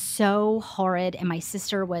was so horrid. And my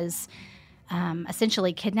sister was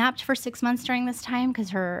essentially kidnapped for 6 months during this time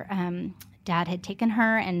because her dad had taken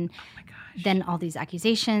her, and then all these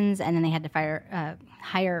accusations, and then they had to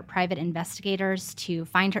hire private investigators to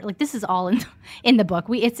find her. Like, this is all in the book.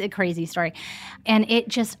 It's a crazy story. And it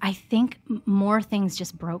just, I think more things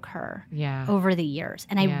just broke her over the years.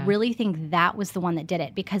 And I really think that was the one that did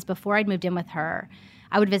it, because before I'd moved in with her,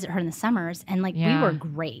 I would visit her in the summers, and we were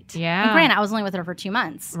great. Yeah. And granted, I was only with her for 2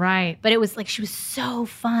 months. Right. But it was she was so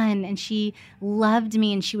fun, and she loved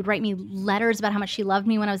me, and she would write me letters about how much she loved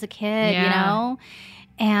me when I was a kid,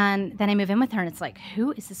 And then I move in with her, and it's like,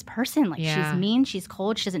 who is this person? She's mean, she's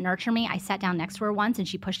cold, she doesn't nurture me. I sat down next to her once, and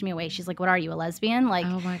she pushed me away. She's like, "What are you, a lesbian?"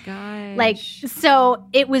 Oh my gosh. So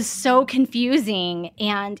it was so confusing.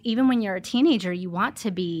 And even when you're a teenager, you want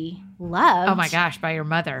to be loved. Oh my gosh, by your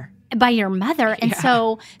mother. By your mother. And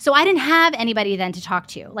so I didn't have anybody then to talk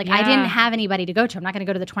to. I didn't have anybody to go to. I'm not going to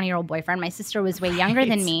go to the 20-year-old boyfriend. My sister was way younger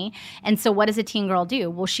than me. And so what does a teen girl do?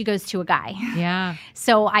 Well, she goes to a guy. Yeah.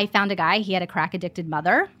 So I found a guy. He had a crack-addicted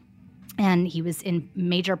mother, and he was in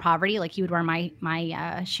major poverty. He would wear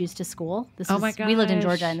my shoes to school. My gosh. We lived in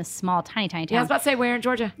Georgia, in this small, tiny, tiny town. Yeah, I was about to say, where in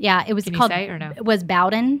Georgia? Yeah, it was Can called. You say or no? It was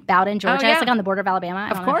Bowden, Georgia. It's on the border of Alabama.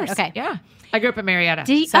 Of course. Okay. Yeah. I grew up in Marietta.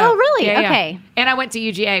 Oh, really? Yeah, okay. Yeah. And I went to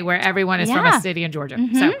UGA, where everyone is from a city in Georgia.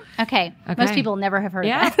 Mm-hmm. So okay. Most people never have heard of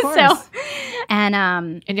that. Of course. So,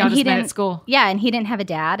 and y'all just met at school. Yeah, and he didn't have a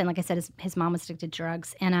dad, and like I said, his mom was addicted to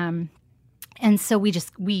drugs, and so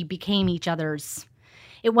we became each other's.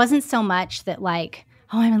 It wasn't so much that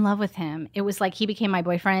I'm in love with him. It was he became my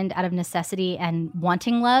boyfriend out of necessity and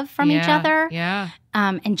wanting love from each other. Yeah.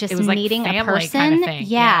 And just needing a person. Kind of thing.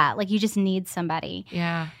 Yeah. You just need somebody.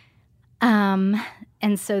 Yeah.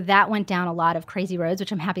 And so that went down a lot of crazy roads,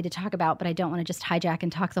 which I'm happy to talk about, but I don't want to just hijack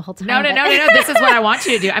and talk the whole time. No. This is what I want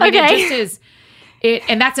you to do. I mean, okay. It just is.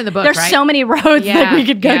 And that's in the book, There's right? so many roads that we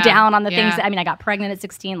could go down on the things. Yeah. I got pregnant at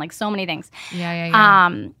 16, so many things.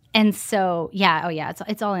 Yeah. And so,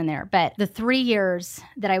 it's all in there. But the 3 years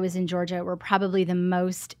that I was in Georgia were probably the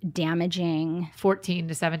most damaging. 14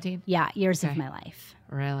 to 17? Yeah, years of my life.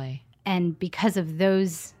 Really? And because of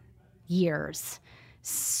those years,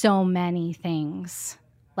 so many things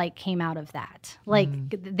came out of that.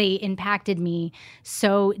 They impacted me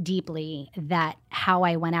so deeply that how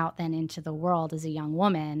I went out then into the world as a young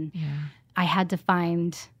woman, I had to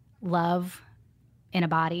find love in a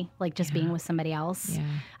body, being with somebody else. Yeah.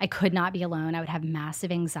 I could not be alone. I would have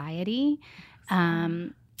massive anxiety. I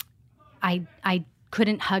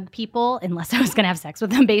couldn't hug people unless I was going to have sex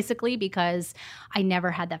with them, basically, because I never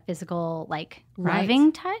had that physical,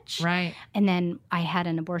 loving touch. Right. And then I had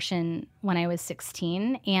an abortion when I was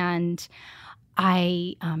 16, and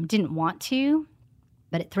I didn't want to.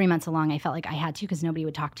 But at 3 months along, I felt like I had to, because nobody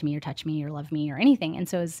would talk to me or touch me or love me or anything. And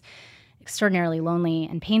so it was extraordinarily lonely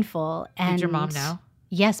and painful. And did your mom know?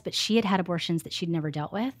 Yes, but she had had abortions that she'd never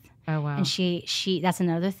dealt with. Oh, wow. And she that's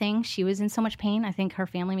another thing. She was in so much pain. I think her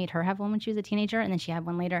family made her have one when she was a teenager, and then she had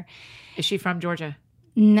one later. Is she from Georgia?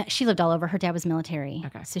 No, she lived all over. Her dad was military.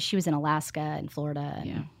 Okay. So she was in Alaska and Florida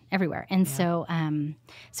and everywhere. And so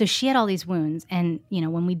she had all these wounds. And,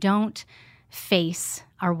 when we don't face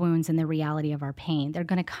our wounds and the reality of our pain, they're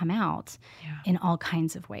going to come out in all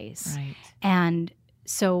kinds of ways. Right. And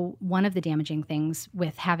so one of the damaging things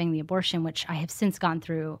with having the abortion, which I have since gone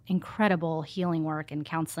through incredible healing work and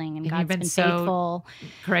counseling, and God's been so faithful,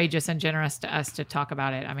 courageous and generous to us to talk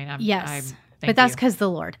about it. I mean, but that's because the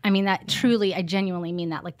Lord. I mean, that truly, I genuinely mean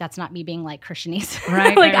that. Like, that's not me being like Christianese.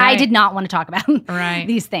 Right. Like, right. I did not want to talk about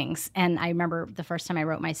these things. And I remember the first time I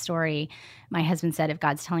wrote my story, my husband said, if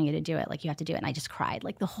God's telling you to do it, like, you have to do it. And I just cried.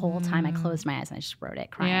 Like, the whole time I closed my eyes and I just wrote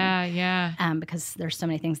it, crying. Yeah. Because there's so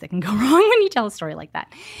many things that can go wrong when you tell a story like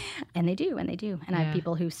that. And they do. And I have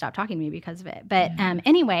people who stop talking to me because of it. But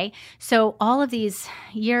anyway, so all of these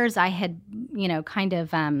years I had, kind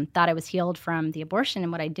of thought I was healed from the abortion.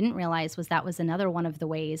 And what I didn't realize was that was another one of the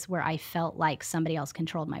ways where I felt like somebody else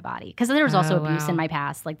controlled my body. Because there was also abuse in my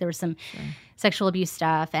past. Like, there was some sexual abuse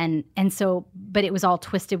stuff. And so, but it was all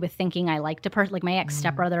twisted with thinking I liked a person. Like, my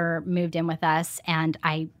ex-stepbrother moved in with us, and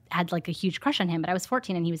I had like a huge crush on him, but I was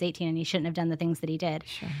 14 and he was 18, and he shouldn't have done the things that he did.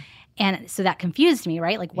 Sure. And so that confused me,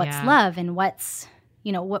 right? Like, what's love and what's,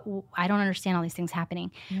 what I don't understand all these things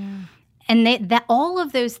happening. Yeah. And that all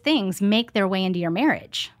of those things make their way into your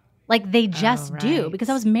marriage. Like, they just do, because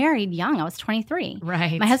I was married young. I was 23.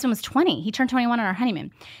 Right. My husband was 20. He turned 21 on our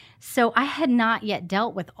honeymoon. So I had not yet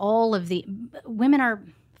dealt with all of the women are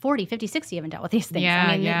 40, 50, 60 haven't dealt with these things.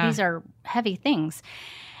 I mean, these are heavy things.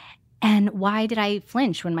 And why did I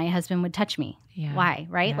flinch when my husband would touch me? Yeah. Why,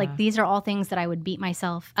 right? Yeah. Like, these are all things that I would beat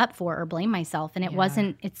myself up for or blame myself.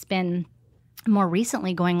 And it's been more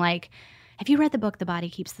recently going like, have you read the book, The Body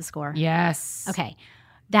Keeps the Score? Yes. Okay.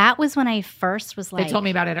 That was when I first was like. They told me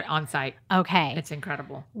about it on site. Okay. It's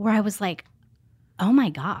incredible. Where I was like, oh my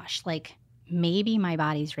gosh, like, maybe my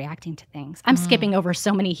body's reacting to things. I'm skipping over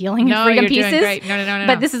so many healing and freedom pieces. Doing great. No.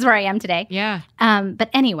 But this is where I am today. Yeah. But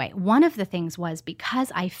anyway, one of the things was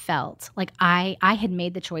because I felt like I had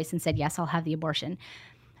made the choice and said, yes, I'll have the abortion.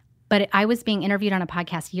 But I was being interviewed on a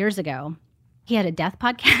podcast years ago. He had a death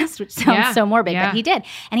podcast, which sounds so morbid, but he did.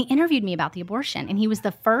 And he interviewed me about the abortion. And he was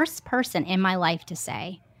the first person in my life to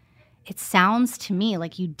say, it sounds to me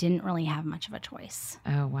like you didn't really have much of a choice.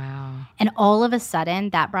 Oh, wow. And all of a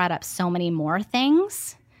sudden, that brought up so many more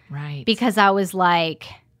things. Right. Because I was like,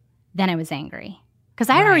 then I was angry. Because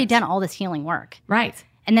I had already done all this healing work. Right.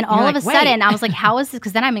 And then all of a sudden, I was like, how is this?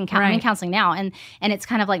 Because then I'm in counseling now. And it's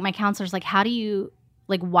kind of like my counselor's like, how do you,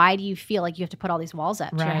 like, why do you feel like you have to put all these walls up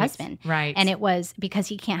to your husband? Right. And it was because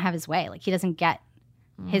he can't have his way. Like, he doesn't get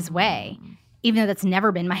his way. Even though that's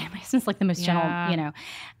never been my husband's like the most gentle,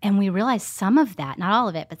 And we realized some of that, not all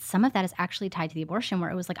of it, but some of that is actually tied to the abortion,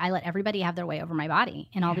 where it was like I let everybody have their way over my body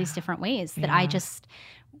in all these different ways that I just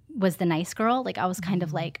was the nice girl. Like, I was kind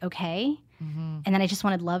of like, okay. And then I just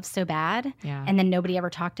wanted love so bad. Yeah. And then nobody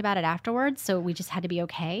ever talked about it afterwards. So we just had to be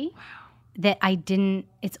okay. Wow. That I didn't,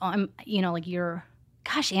 it's on, like you're,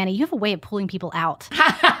 gosh, Annie, you have a way of pulling people out.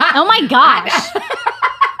 Oh my gosh.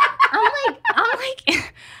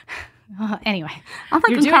 I'm like, anyway, I'm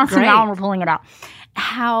like in counseling now and we're pulling it out.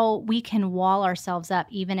 How we can wall ourselves up,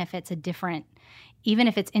 even if it's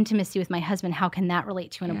intimacy with my husband, how can that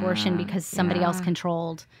relate to an abortion because somebody else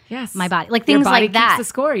controlled my body? Like, things like that. Your body keeps the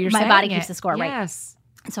score. My body keeps the score, right? Yes.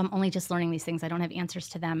 So I'm only just learning these things. I don't have answers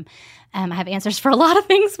to them. I have answers for a lot of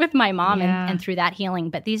things with my mom and through that healing.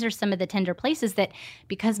 But these are some of the tender places that,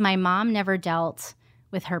 because my mom never dealt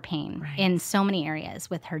with her pain in so many areas.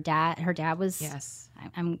 With her dad was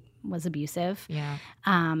was abusive. Yeah.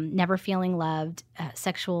 Never feeling loved.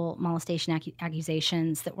 Sexual molestation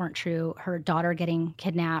accusations that weren't true. Her daughter getting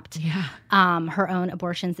kidnapped. Yeah. Her own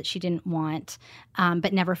abortions that she didn't want.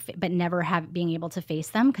 But never being able to face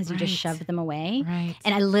them because you just shoved them away. Right.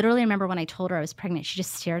 And I literally remember when I told her I was pregnant, she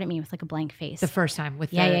just stared at me with like a blank face. The first time when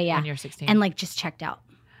you're 16. And like just checked out.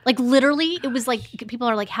 Like, literally, it was like, people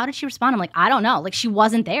are like, how did she respond? I'm like, I don't know. Like, she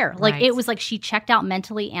wasn't there. Like, it was like she checked out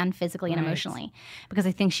mentally and physically and emotionally because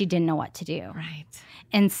I think she didn't know what to do. Right.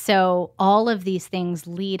 And so all of these things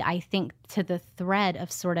lead, I think, to the thread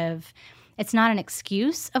of sort of, it's not an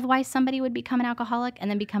excuse of why somebody would become an alcoholic and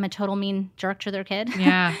then become a total mean jerk to their kid.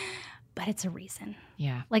 Yeah. But it's a reason.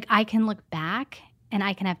 Yeah. Like, I can look back and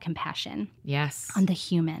I can have compassion on the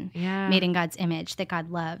human made in God's image that God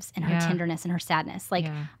loves and her tenderness and her sadness. Like,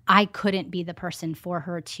 I couldn't be the person for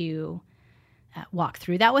her to walk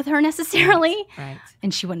through that with her necessarily. Right.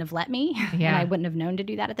 And she wouldn't have let me. Yeah. And I wouldn't have known to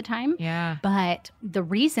do that at the time. Yeah. But the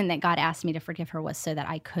reason that God asked me to forgive her was so that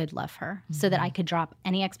I could love her, so that I could drop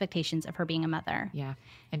any expectations of her being a mother. Yeah.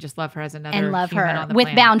 And just love her as another and love human her on the with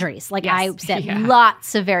planet. boundaries. Like I set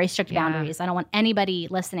lots of very strict boundaries. I don't want anybody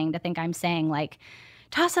listening to think I'm saying like,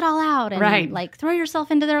 toss it all out and like throw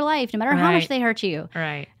yourself into their life no matter how much they hurt you.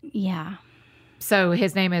 Right. Yeah. So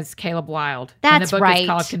his name is Caleb Wilde. That's and the book right. is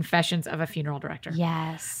called Confessions of a Funeral Director.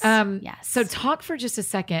 Yes. Yes. So talk for just a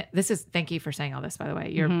second. Thank you for saying all this, by the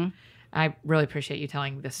way. I really appreciate you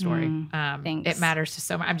telling this story. Thanks. It matters to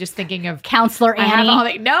so much. I'm just thinking of Counselor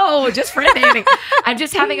Annie. Just friend Annie. I'm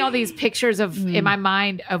just having all these pictures of in my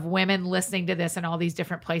mind of women listening to this in all these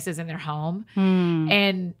different places in their home.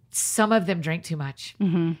 And some of them drink too much.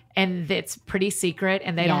 And it's pretty secret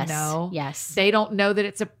and they don't know. Yes. They don't know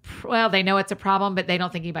that they know it's a problem, but they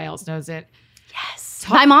don't think anybody else knows it. Yes.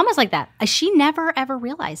 My mom was like that. She never ever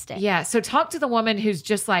realized it. Yeah. So talk to the woman who's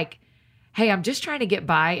just like, hey, I'm just trying to get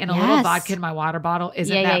by, and a little vodka in my water bottle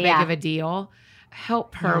isn't that big of a deal.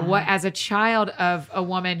 Help her. What, as a child of a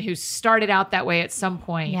woman who started out that way at some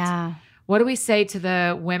point, what do we say to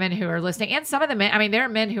the women who are listening? And some of the men, I mean, there are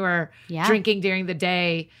men who are drinking during the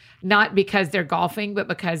day, not because they're golfing, but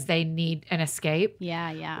because they need an escape.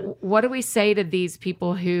 Yeah, yeah. What do we say to these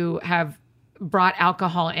people who have brought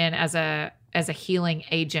alcohol in as a healing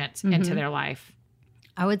agent into their life?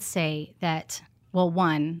 I would say that, well,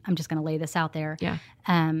 one, I'm just going to lay this out there. Yeah.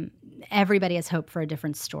 Everybody has hope for a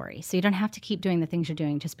different story. So you don't have to keep doing the things you're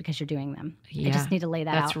doing just because you're doing them. Yeah. I just need to lay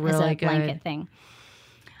that out really as a good. blanket thing.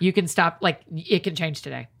 You can stop, like, it can change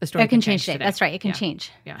today. The story It can change today. That's right. It can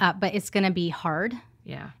change. Yeah. But it's going to be hard.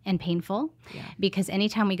 Yeah. And painful. Yeah. Because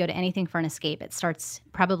anytime we go to anything for an escape, it starts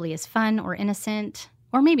probably as fun or innocent,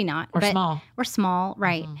 or maybe not. Or small. Or small,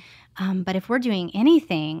 right. But if we're doing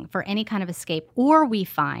anything for any kind of escape, or we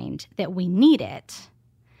find that we need it,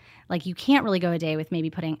 like you can't really go a day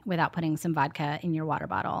without putting some vodka in your water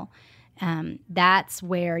bottle. That's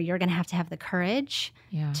where you're going to have the courage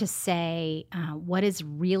to say, what is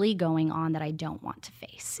really going on that I don't want to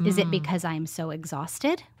face? Is it because I'm so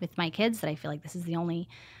exhausted with my kids that I feel like this is the only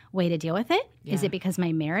way to deal with it? Yeah. Is it because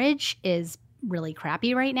my marriage is really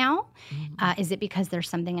crappy right now? Is it because there's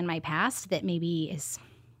something in my past that maybe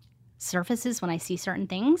surfaces when I see certain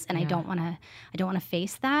things and I don't want to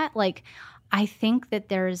face that? Like, I think that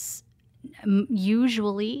there's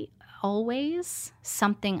usually always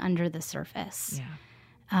something under the surface.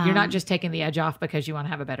 Yeah. You're not just taking the edge off because you want to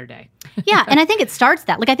have a better day. Yeah. And I think it starts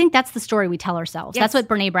that. Like, I think that's the story we tell ourselves. Yes. That's what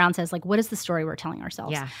Brene Brown says. Like, what is the story we're telling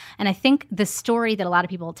ourselves? Yeah. And I think the story that a lot of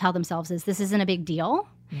people tell themselves is, this isn't a big deal.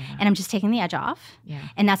 Yeah. And I'm just taking the edge off. Yeah.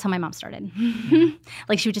 And that's how my mom started. Yeah.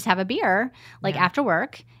 Like, she would just have a beer, like after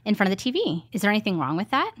work, in front of the TV. Is there anything wrong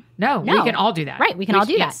with that? No. We can all do that. Right. We can all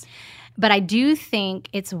do that. But I do think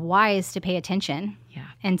it's wise to pay attention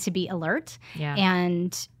and to be alert. Yeah.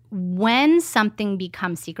 And when something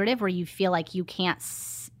becomes secretive, where you feel like you can't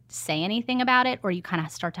say anything about it, or you kind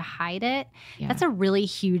of start to hide it, that's a really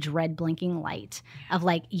huge red blinking light of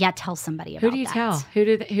like, tell somebody about that. Who do you tell?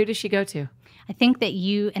 Who does she go to? I think that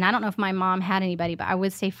and I don't know if my mom had anybody, but I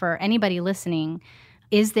would say for anybody listening,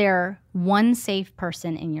 is there one safe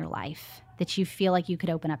person in your life that you feel like you could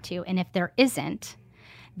open up to? And if there isn't,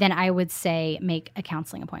 then I would say make a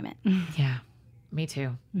counseling appointment. Yeah, me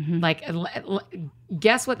too. Like,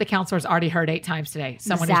 guess what the counselor's already heard 8 times today?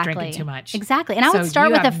 Someone who's drinking too much. Exactly. And I would start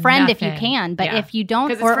with a friend if you can. But if you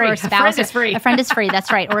don't, or a spouse. A friend is free. A friend is free, that's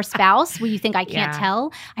right. Or a spouse where you think, I can't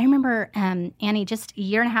tell. I remember, Annie, just a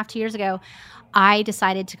year and a half, 2 years ago, I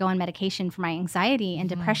decided to go on medication for my anxiety and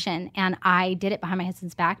depression. And I did it behind my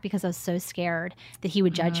husband's back because I was so scared that he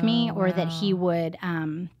would judge me, or that he would...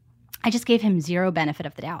 I just gave him zero benefit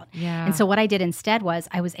of the doubt. Yeah. And so what I did instead was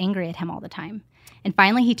I was angry at him all the time. And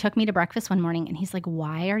finally he took me to breakfast one morning and he's like,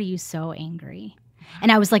 why are you so angry?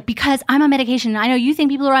 And I was like, because I'm on medication. I know you think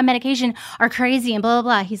people who are on medication are crazy and blah,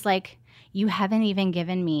 blah, blah. He's like, you haven't even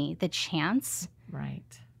given me the chance. Right.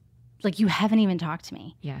 Like, you haven't even talked to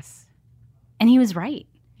me. Yes. And he was right.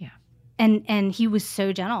 Yeah. And he was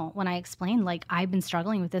so gentle when I explained, like, I've been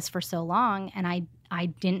struggling with this for so long and I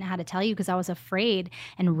didn't know how to tell you because I was afraid.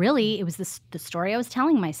 And really, it was the story I was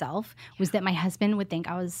telling myself was that my husband would think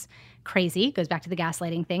I was crazy. It goes back to the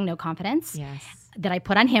gaslighting thing, no confidence. Yes. That I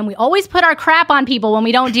put on him. We always put our crap on people when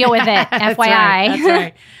we don't deal with it, That's FYI.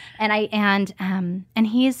 Right. That's right. and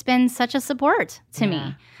he's been such a support to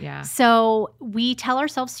me. Yeah. So we tell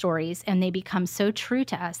ourselves stories and they become so true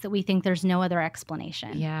to us that we think there's no other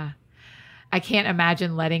explanation. Yeah. I can't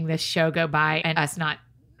imagine letting this show go by and us not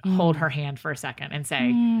hold her hand for a second and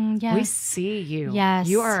say, yes. We see you. Yes.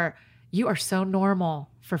 You are you are so normal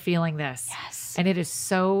for feeling this. Yes. And it is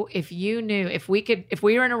so, if you knew, if we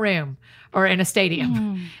were in a room or in a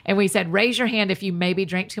stadium and we said, raise your hand if you maybe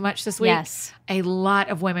drank too much this week, Yes. a lot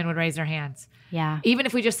of women would raise their hands. Yeah. Even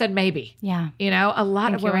if we just said maybe. Yeah. A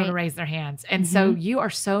lot of women would raise their hands. And so you are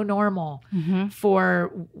so normal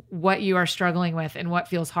for what you are struggling with and what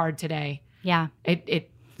feels hard today. Yeah.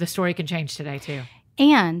 The story can change today too.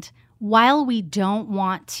 And while we don't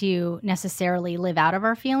want to necessarily live out of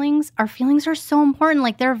our feelings are so important.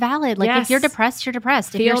 Like they're valid. Like if you're depressed, you're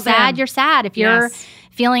depressed. If you're sad, you're sad. If you're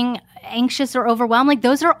feeling anxious or overwhelmed, like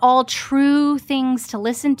those are all true things to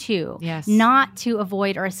listen to, not to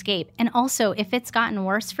avoid or escape. And also, if it's gotten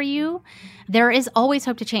worse for you, there is always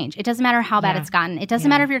hope to change. It doesn't matter how bad it's gotten. It doesn't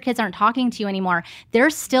matter if your kids aren't talking to you anymore.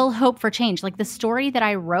 There's still hope for change. Like the story that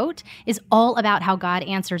I wrote is all about how God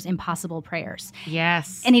answers impossible prayers.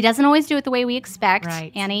 Yes. And he doesn't always do it the way we expect.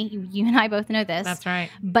 Right. Annie, you and I both know this. That's right.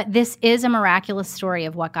 But this is a miraculous story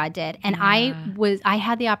of what God did. And I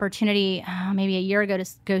had the opportunity maybe a year ago to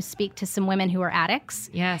go speak to some women who were addicts.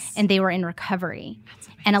 Yes. And they were in recovery.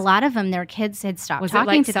 And a lot of them, their kids had stopped was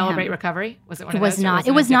talking it like to Celebrate them. Recovery? Was it one It of was those? not.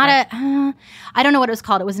 It was not I don't know what it was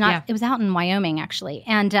called. It was not. It was out in Wyoming, actually.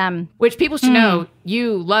 And which people should know,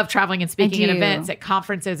 you love traveling and speaking at do. events, at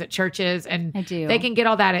conferences, at churches. And I do. They can get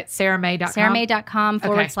all that at sarahmay.com.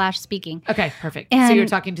 sarahmay.com/speaking. Okay, perfect. And so you're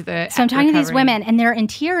talking to the So I'm talking to these recovery. women, and they're in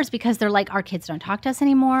tears because they're like, our kids don't talk to us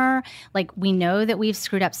anymore. Like, we know that we've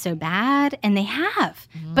screwed up so bad, and they have.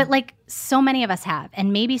 But like so many of us have.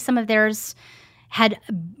 And maybe some of theirs had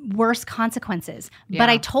worse consequences. But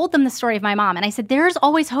I told them the story of my mom, and I said, there's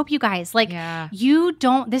always hope, you guys. Like,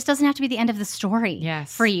 this doesn't have to be the end of the story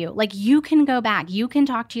for you. Like, you can go back. You can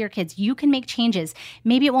talk to your kids. You can make changes.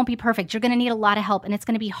 Maybe it won't be perfect. You're going to need a lot of help, and it's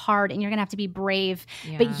going to be hard, and you're going to have to be brave.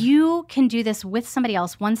 But you can do this with somebody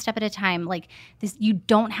else, one step at a time. Like, this, you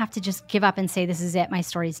don't have to just give up and say, this is it, my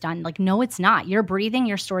story's done. Like, no, it's not. You're breathing.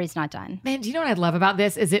 Your story's not done. Man, do you know what I love about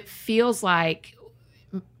this? Is it feels like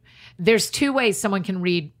there's two ways someone can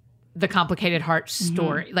read the Complicated Heart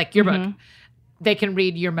story, like your book. They can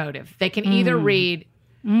read your motive. They can either read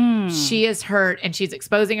she is hurt and she's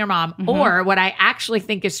exposing her mom, or what I actually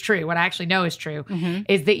think is true, what I actually know is true,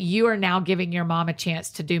 is that you are now giving your mom a chance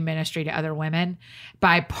to do ministry to other women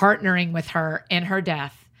by partnering with her in her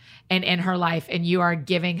death and in her life, and you are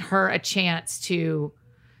giving her a chance to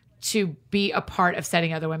be a part of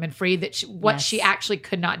setting other women free, that she actually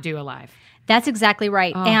could not do alive. That's exactly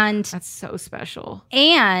right. Oh, and that's so special.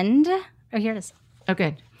 And here it is. Oh,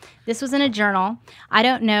 good. This was in a journal. I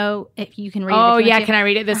don't know if you can read it. Oh yeah, can I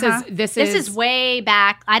read it? This is way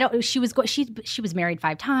back. I don't. She was married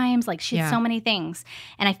 5 times. Like she had so many things.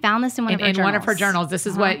 And I found this in one of her journals. In one of her journals, this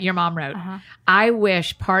is what your mom wrote. I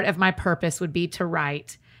wish part of my purpose would be to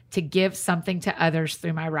write, to give something to others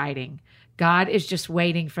through my writing. God is just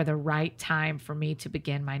waiting for the right time for me to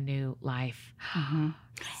begin my new life.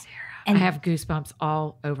 And I have goosebumps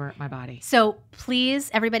all over my body. So please,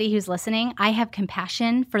 everybody who's listening, I have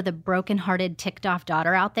compassion for the brokenhearted, ticked off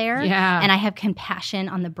daughter out there. Yeah. And I have compassion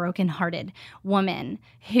on the brokenhearted woman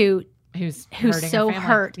who's so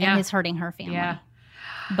hurt and is hurting her family. Yeah.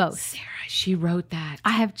 Both. Sarah, she wrote that.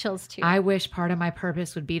 I have chills too. I wish part of my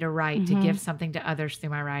purpose would be to write, to give something to others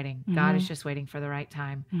through my writing. God is just waiting for the right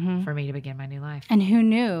time for me to begin my new life. And who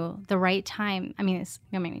knew the right time? I mean, it's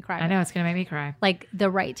going to make me cry. I know, it's going to make me cry. Like the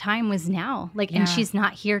right time was now. Like, and she's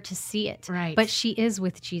not here to see it. Right. But she is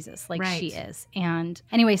with Jesus. Like she is. And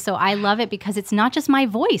anyway, so I love it because it's not just my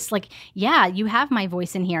voice. Like, yeah, you have my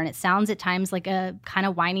voice in here, and it sounds at times like a kind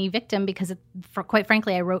of whiny victim because quite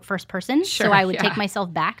frankly, I wrote first person. Sure, so I would take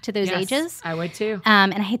myself back to those ages. I would too.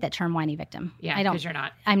 And I hate that term, whiny victim. Yeah, I don't. because you're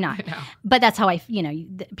not. I'm not. No. But that's how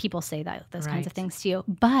people say those kinds of things to you.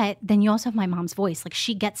 But then you also have my mom's voice. Like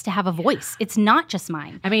she gets to have a voice. It's not just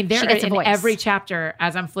mine. I mean, she gets a in voice. every chapter,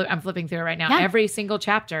 as I'm flipping through it right now, every single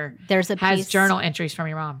chapter has journal entries from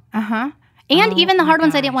your mom. And even the hard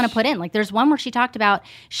ones I didn't want to put in. Like there's one where she talked about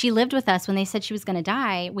she lived with us when they said she was going to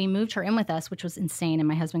die. We moved her in with us, which was insane. And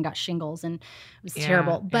my husband got shingles and it was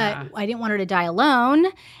terrible. But I didn't want her to die alone.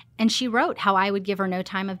 And she wrote how I would give her no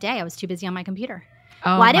time of day. I was too busy on my computer.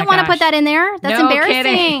 Oh, I didn't want to put that in there. That's no embarrassing.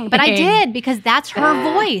 Kidding. But I did because that's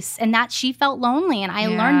her voice. And that she felt lonely. And I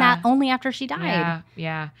learned that only after she died.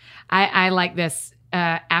 Yeah. I like this.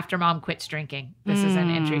 After mom quits drinking. This is an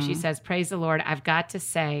entry. She says, praise the Lord. I've got to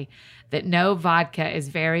say that no vodka is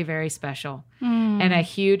very, very special and a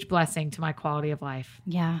huge blessing to my quality of life.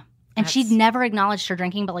 Yeah. And she'd never acknowledged her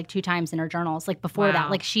drinking, but like 2 times in her journals, like before that.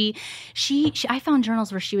 Like she, I found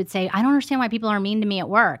journals where she would say, I don't understand why people are mean to me at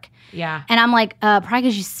work. Yeah. And I'm like, probably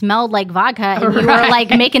because you smelled like vodka and you were like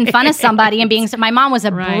making fun of somebody and being, my mom was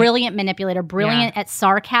a brilliant manipulator, brilliant at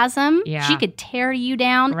sarcasm. Yeah. She could tear you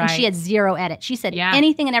down and she had 0 edit. She said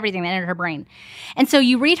anything and everything that entered her brain. And so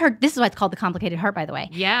you read her, this is why it's called The Complicated Heart, by the way.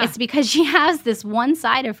 Yeah. It's because she has this one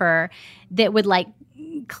side of her that would like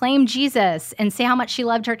claim Jesus and say how much she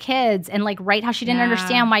loved her kids and like write how she didn't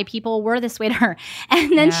understand why people were this way to her.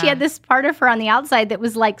 And then she had this part of her on the outside that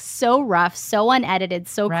was like so rough, so unedited,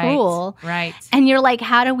 so cruel. Right. And you're like,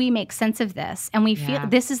 how do we make sense of this? And we feel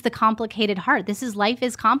this is the complicated heart. Life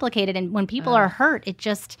is complicated. And when people are hurt,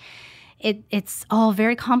 it's all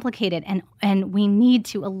very complicated. And we need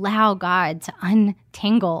to allow God to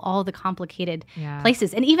untangle all the complicated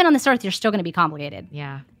places. And even on this earth, you're still going to be complicated.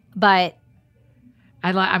 Yeah. But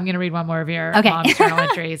I'm going to read one more of your mom's journal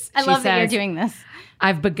entries. I love that you're doing this.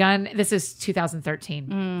 This is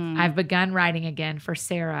 2013. I've begun writing again for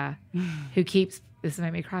Sarah, who keeps, this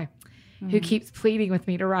made me cry, who keeps pleading with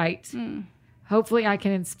me to write. Hopefully I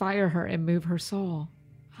can inspire her and move her soul.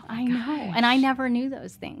 Oh I know. gosh. And I never knew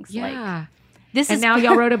those things. Yeah. Like, now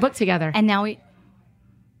y'all wrote a book together. And now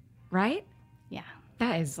right? Yeah.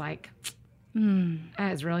 That is like,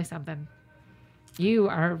 that is really something. You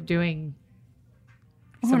are doing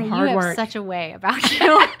some hard you work. have such a way about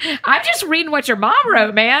you. I'm just reading what your mom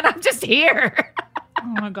wrote, man. I'm just here. Oh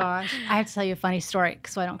my gosh. I have to tell you a funny story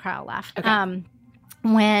so I don't cry or laugh. Okay.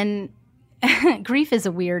 When grief is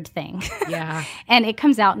a weird thing. Yeah. And it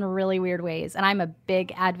comes out in really weird ways. And I'm a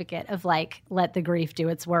big advocate of like, let the grief do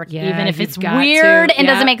its work, Yeah, even if you've it's got weird to. and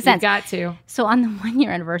Yeah, doesn't make sense. You've got to. So on the 1-year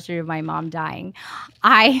anniversary of my mom dying,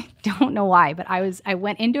 I don't know why, but I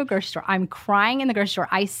went into a grocery store. I'm crying in the grocery store.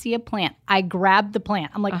 I see a plant. I grab the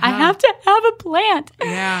plant. I'm like, I have to have a plant.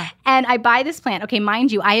 Yeah. And I buy this plant. Okay,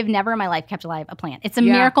 mind you, I have never in my life kept alive a plant. It's a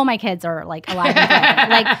miracle my kids are like alive and thriving.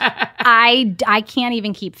 Like I can't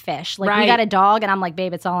even keep fish. Like we got a dog and I'm like,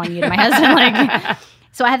 babe, it's all on you to my husband. Like,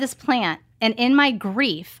 so I have this plant. And in my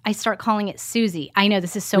grief, I start calling it Susie. I know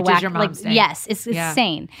this is so Which wacky. is your mom's name. Yes, it's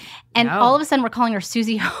insane. And all of a sudden, we're calling her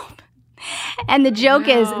Susie Hope. And the joke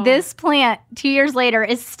is this plant 2 years later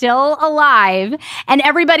is still alive. And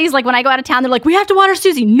everybody's like, when I go out of town, they're like, we have to water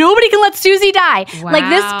Susie. Nobody can let Susie die. Wow. Like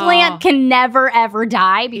this plant can never, ever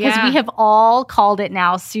die because we have all called it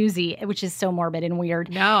now Susie, which is so morbid and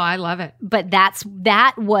weird. No, I love it. But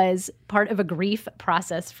that was part of a grief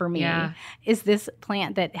process for me is this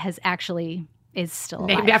plant that has actually is still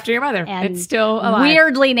alive. Named after your mother. And it's still alive.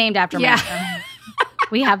 Weirdly named after my mother.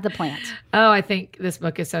 We have the plant. Oh, I think this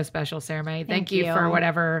book is so special, Sarah Mae. Thank you for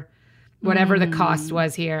whatever the cost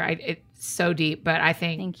was here. It's so deep, but I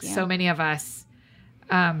think so many of us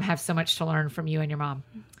have so much to learn from you and your mom.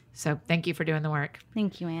 So thank you for doing the work.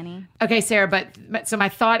 Thank you, Annie. Okay, Sarah, but so my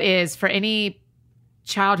thought is for any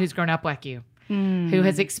child who's grown up like you, who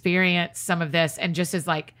has experienced some of this and just is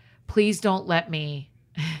like, please don't let me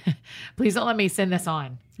send this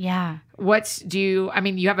on. Yeah. You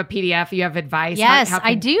have a PDF, you have advice. Yes,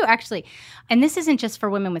 I do actually. And this isn't just for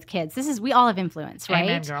women with kids. We all have influence, right?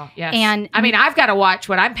 Amen, girl. Yes. And I've got to watch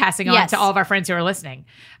what I'm passing on to all of our friends who are listening.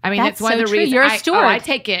 That's one of the true. reasons You're a steward. I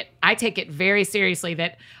take it very seriously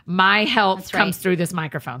that my health comes through this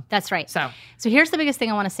microphone. That's right. So here's the biggest thing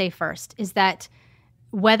I want to say first is that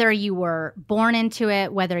whether you were born into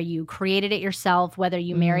it, whether you created it yourself, whether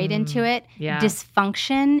you married into it,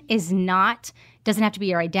 dysfunction doesn't have to be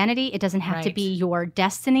your identity. It doesn't have to be your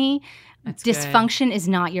destiny. That's dysfunction good. is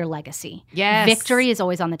not your legacy. Yes. Victory is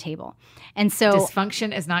always on the table. And so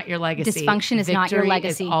dysfunction is not your legacy. Dysfunction is not your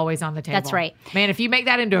legacy. Victory is always on the table. That's right. Man, if you make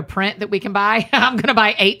that into a print that we can buy, I'm going to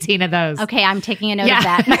buy 18 of those. Okay, I'm taking a note of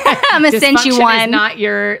that. I'm going to send you one. Dysfunction is not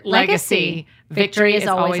your legacy. Victory is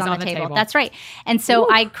always on the table. That's right. And so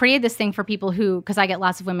I created this thing for people because I get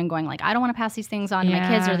lots of women going like, I don't want to pass these things on to my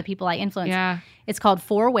kids or the people I influence. Yeah. It's called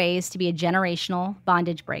 4 Ways to be a Generational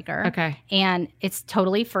Bondage Breaker. Okay. And it's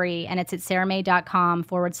totally free. And it's at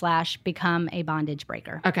sarahmay.com/become a bondage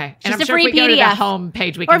breaker. Okay. Just and a free if we PDF. Go to the home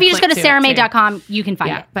page, or if you just go to sarahmay.com, you can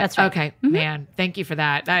find it. That's right. Okay. Man, thank you for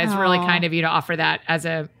that. That is really kind of you to offer that as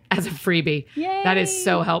a freebie. Yay. That is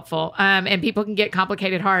so helpful. And people can get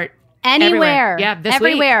Complicated Heart anywhere. Yeah, this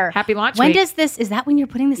everywhere. Week. Happy launch week. When is that when you're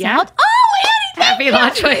putting this out? Oh, Annie, happy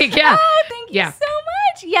launch week. Yeah. Oh, thank you so much.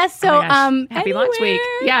 Yes. So, happy launch week.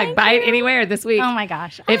 Yeah. Buy it anywhere this week. Oh my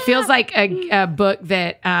gosh. It feels like a book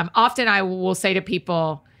that often I will say to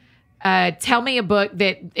people, tell me a book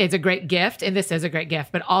that is a great gift, and this is a great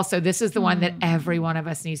gift, but also this is the one that every one of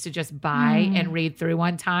us needs to just buy and read through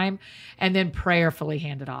one time and then prayerfully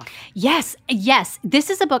hand it off. Yes. This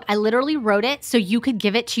is a book. I literally wrote it so you could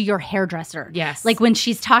give it to your hairdresser. Yes. Like when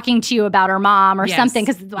she's talking to you about her mom or something,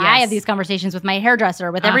 because I have these conversations with my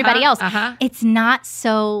hairdresser, with everybody else. It's not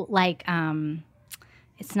so like,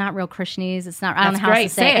 it's not real Christianese. It's not. I don't know how to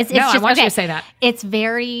say it. It's just, I want you to say that. It's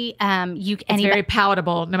very it's very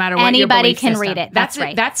palatable, no matter what anybody your can system. read it. That's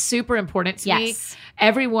right. That's super important to me.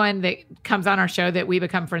 Everyone that comes on our show that we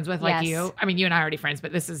become friends with, like you. I mean, you and I are already friends,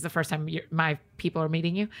 but this is the first time my people are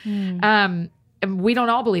meeting you. And we don't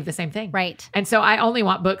all believe the same thing, right? And so I only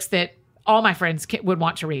want books that all my friends would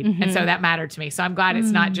want to read. And so that mattered to me. So I'm glad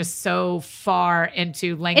it's not just so far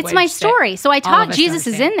into language. It's my story. So I taught Jesus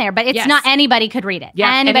is in there, but it's not anybody could read it.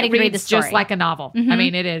 Yeah. Anybody could read the story. Just like a novel. I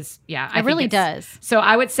mean, it is. Yeah. It really does. So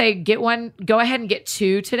I would say get one, go ahead and get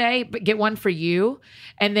 2 today, but get one for you.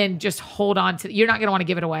 And then just hold on to, you're not going to want to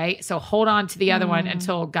give it away. So hold on to the other one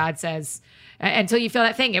until God says, until you feel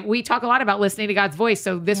that thing. We talk a lot about listening to God's voice.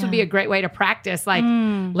 So this would be a great way to practice. Like,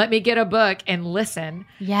 let me get a book and listen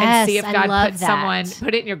and see if God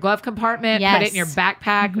put it in your glove compartment, put it in your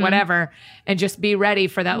backpack, whatever, and just be ready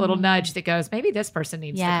for that little nudge that goes, maybe this person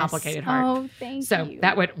needs the complicated heart. Oh, thank you.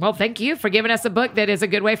 So thank you for giving us a book that is a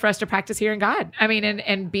good way for us to practice hearing God. I mean,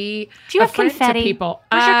 and be do you have confetti? To people.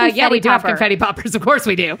 Yeah, we do have confetti poppers. Of course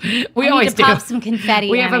we do. We always do. Pop some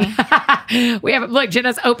confetti. We have look,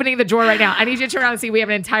 Jenna's opening the drawer right now. I need you to turn around and see. We have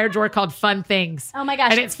an entire drawer called Fun Things. Oh my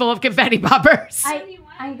gosh. And it's full of confetti poppers.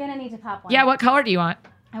 I'm going to need to pop one. Yeah, what color do you want?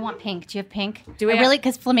 I want pink. Do you have pink? Do we really?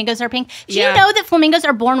 Because flamingos are pink. Do you know that flamingos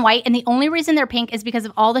are born white, and the only reason they're pink is because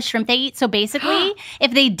of all the shrimp they eat? So basically,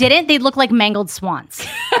 if they didn't, they'd look like mangled swans.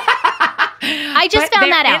 I just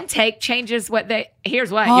found that out. Intake changes what they. Here's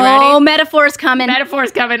what. You ready? Oh, metaphors coming.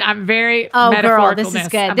 Metaphors coming. I'm very. Oh, girl, this is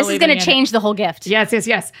good. This is going to change the whole gift.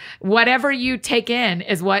 Yes. Whatever you take in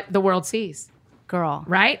is what the world sees. Girl.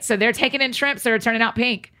 Right? So they're taking in shrimp, so they're turning out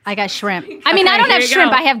pink. I got shrimp. I mean, I don't have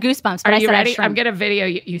shrimp. I have goosebumps, but I said I have shrimp. I'm going to video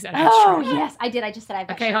you. You said I have shrimp. Oh, yes. I did. I just said I have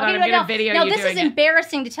shrimp. Okay, hold on. I'm going to video you doing it. No, this is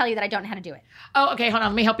embarrassing to tell you that I don't know how to do it. Oh, okay. Hold on.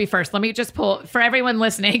 Let me help you first. Let me just pull. For everyone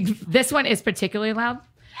listening, this one is particularly loud.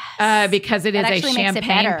 Because it is a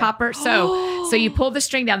champagne popper. So you pull the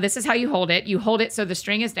string down. This is how you hold it. You hold it so the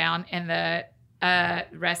string is down and the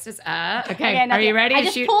rest is up. Okay. Are you ready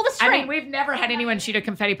to shoot? Pull the string. I mean, we've never had anyone shoot a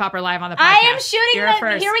confetti popper live on the podcast. I am shooting the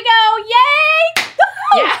first. Here we go. Yay!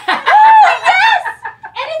 Yeah. Oh, yes!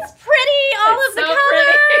 And it's pretty. All of the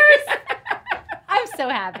colors. I'm so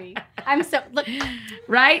happy. Look.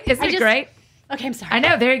 Right? Isn't it great? Okay, I'm sorry. I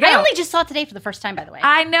know. There you go. I only just saw it today for the first time, by the way.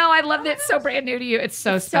 I know. I love that. It's so brand new to you. It's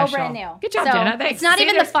so special. So brand new. Good job, Jenna. Thanks. It's not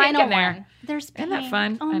even the final one. There's pink. Isn't that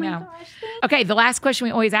fun? Oh I my know. gosh. Okay, the last question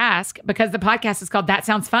we always ask, because the podcast is called That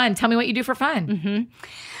Sounds Fun. Tell me what you do for fun.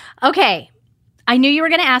 Mm-hmm. Okay. I knew you were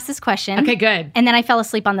going to ask this question. Okay, good. And then I fell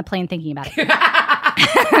asleep on the plane thinking about it.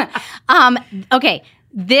 Okay.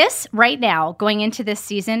 This right now, going into this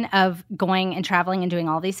season of going and traveling and doing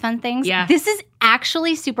all these fun things, this is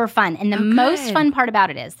actually super fun. And the most fun part about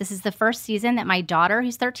it is this is the first season that my daughter,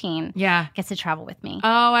 who's 13, gets to travel with me.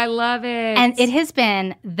 Oh, I love it. And it has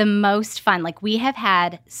been the most fun. Like, we have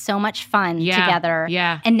had so much fun together.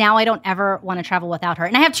 Yeah. And now I don't ever want to travel without her.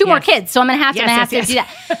 And I have 2 more kids, so I'm going to have to do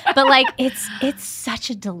that. But like, it's such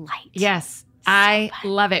a delight. Yes. I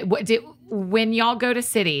love it. When y'all go to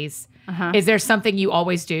cities, is there something you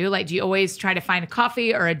always do? Like, do you always try to find a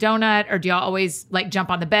coffee or a donut, or do y'all always like jump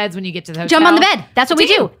on the beds when you get to the hotel? Jump on the bed. That's what we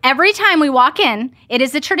do. Every time we walk in, it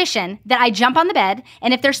is a tradition that I jump on the bed,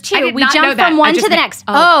 and if there's 2, we jump from one to the next.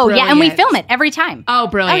 Oh, yeah, and we film it every time. Oh,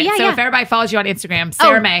 brilliant. So if everybody follows you on Instagram,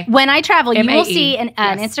 Sarah May. When I travel, you will see an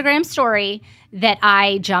Instagram story that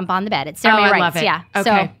I jump on the bed. It's Sarah May Writes. Love it. Yeah,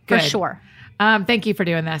 okay, so for sure. Thank you for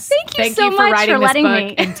doing this. Thank you so much writing for this letting book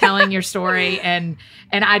me. and telling your story. And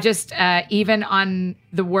I just, even on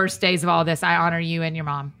the worst days of all this, I honor you and your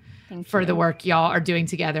mom for the work y'all are doing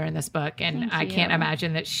together in this book. And I can't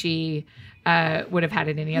imagine that she would have had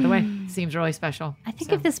it any other way. Seems really special. I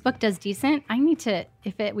think if this book does decent, I need to,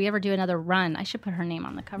 we ever do another run, I should put her name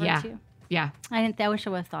on the cover too. Yeah. I wish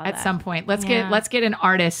I would have thought at some point. Let's get an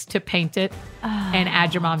artist to paint it and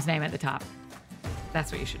add your mom's name at the top. That's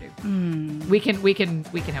what you should do. We can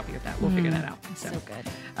help you with that. We'll figure that out. So good.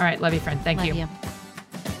 All right. Love you, friend. Thank you. Love you.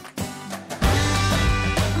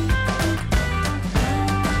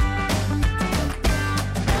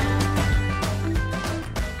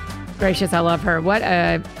 Gracious, I love her. What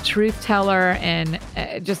a truth teller and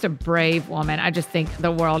just a brave woman. I just think the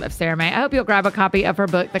world of Sarah May. I hope you'll grab a copy of her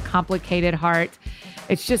book, The Complicated Heart.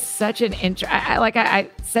 It's just such an like I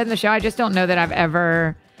said in the show, I just don't know that I've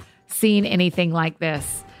ever seen anything like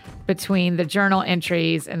this between the journal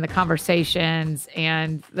entries and the conversations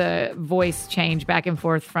and the voice change back and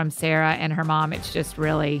forth from Sarah and her mom. It's just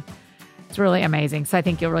really, it's really amazing. So I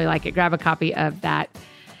think you'll really like it. Grab a copy of that.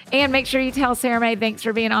 And make sure you tell Sarah Mae thanks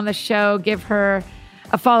for being on the show. Give her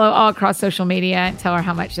a follow all across social media and tell her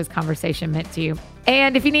how much this conversation meant to you.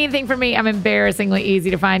 And if you need anything from me, I'm embarrassingly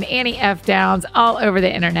easy to find. Annie F. Downs all over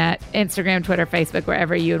the internet, Instagram, Twitter, Facebook,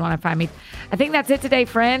 wherever you would want to find me. I think that's it today,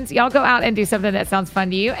 friends. Y'all go out and do something that sounds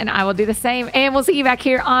fun to you, and I will do the same. And we'll see you back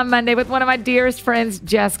here on Monday with one of my dearest friends,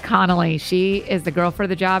 Jess Connolly. She is the girl for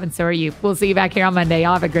the job, and so are you. We'll see you back here on Monday.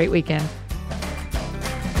 Y'all have a great weekend.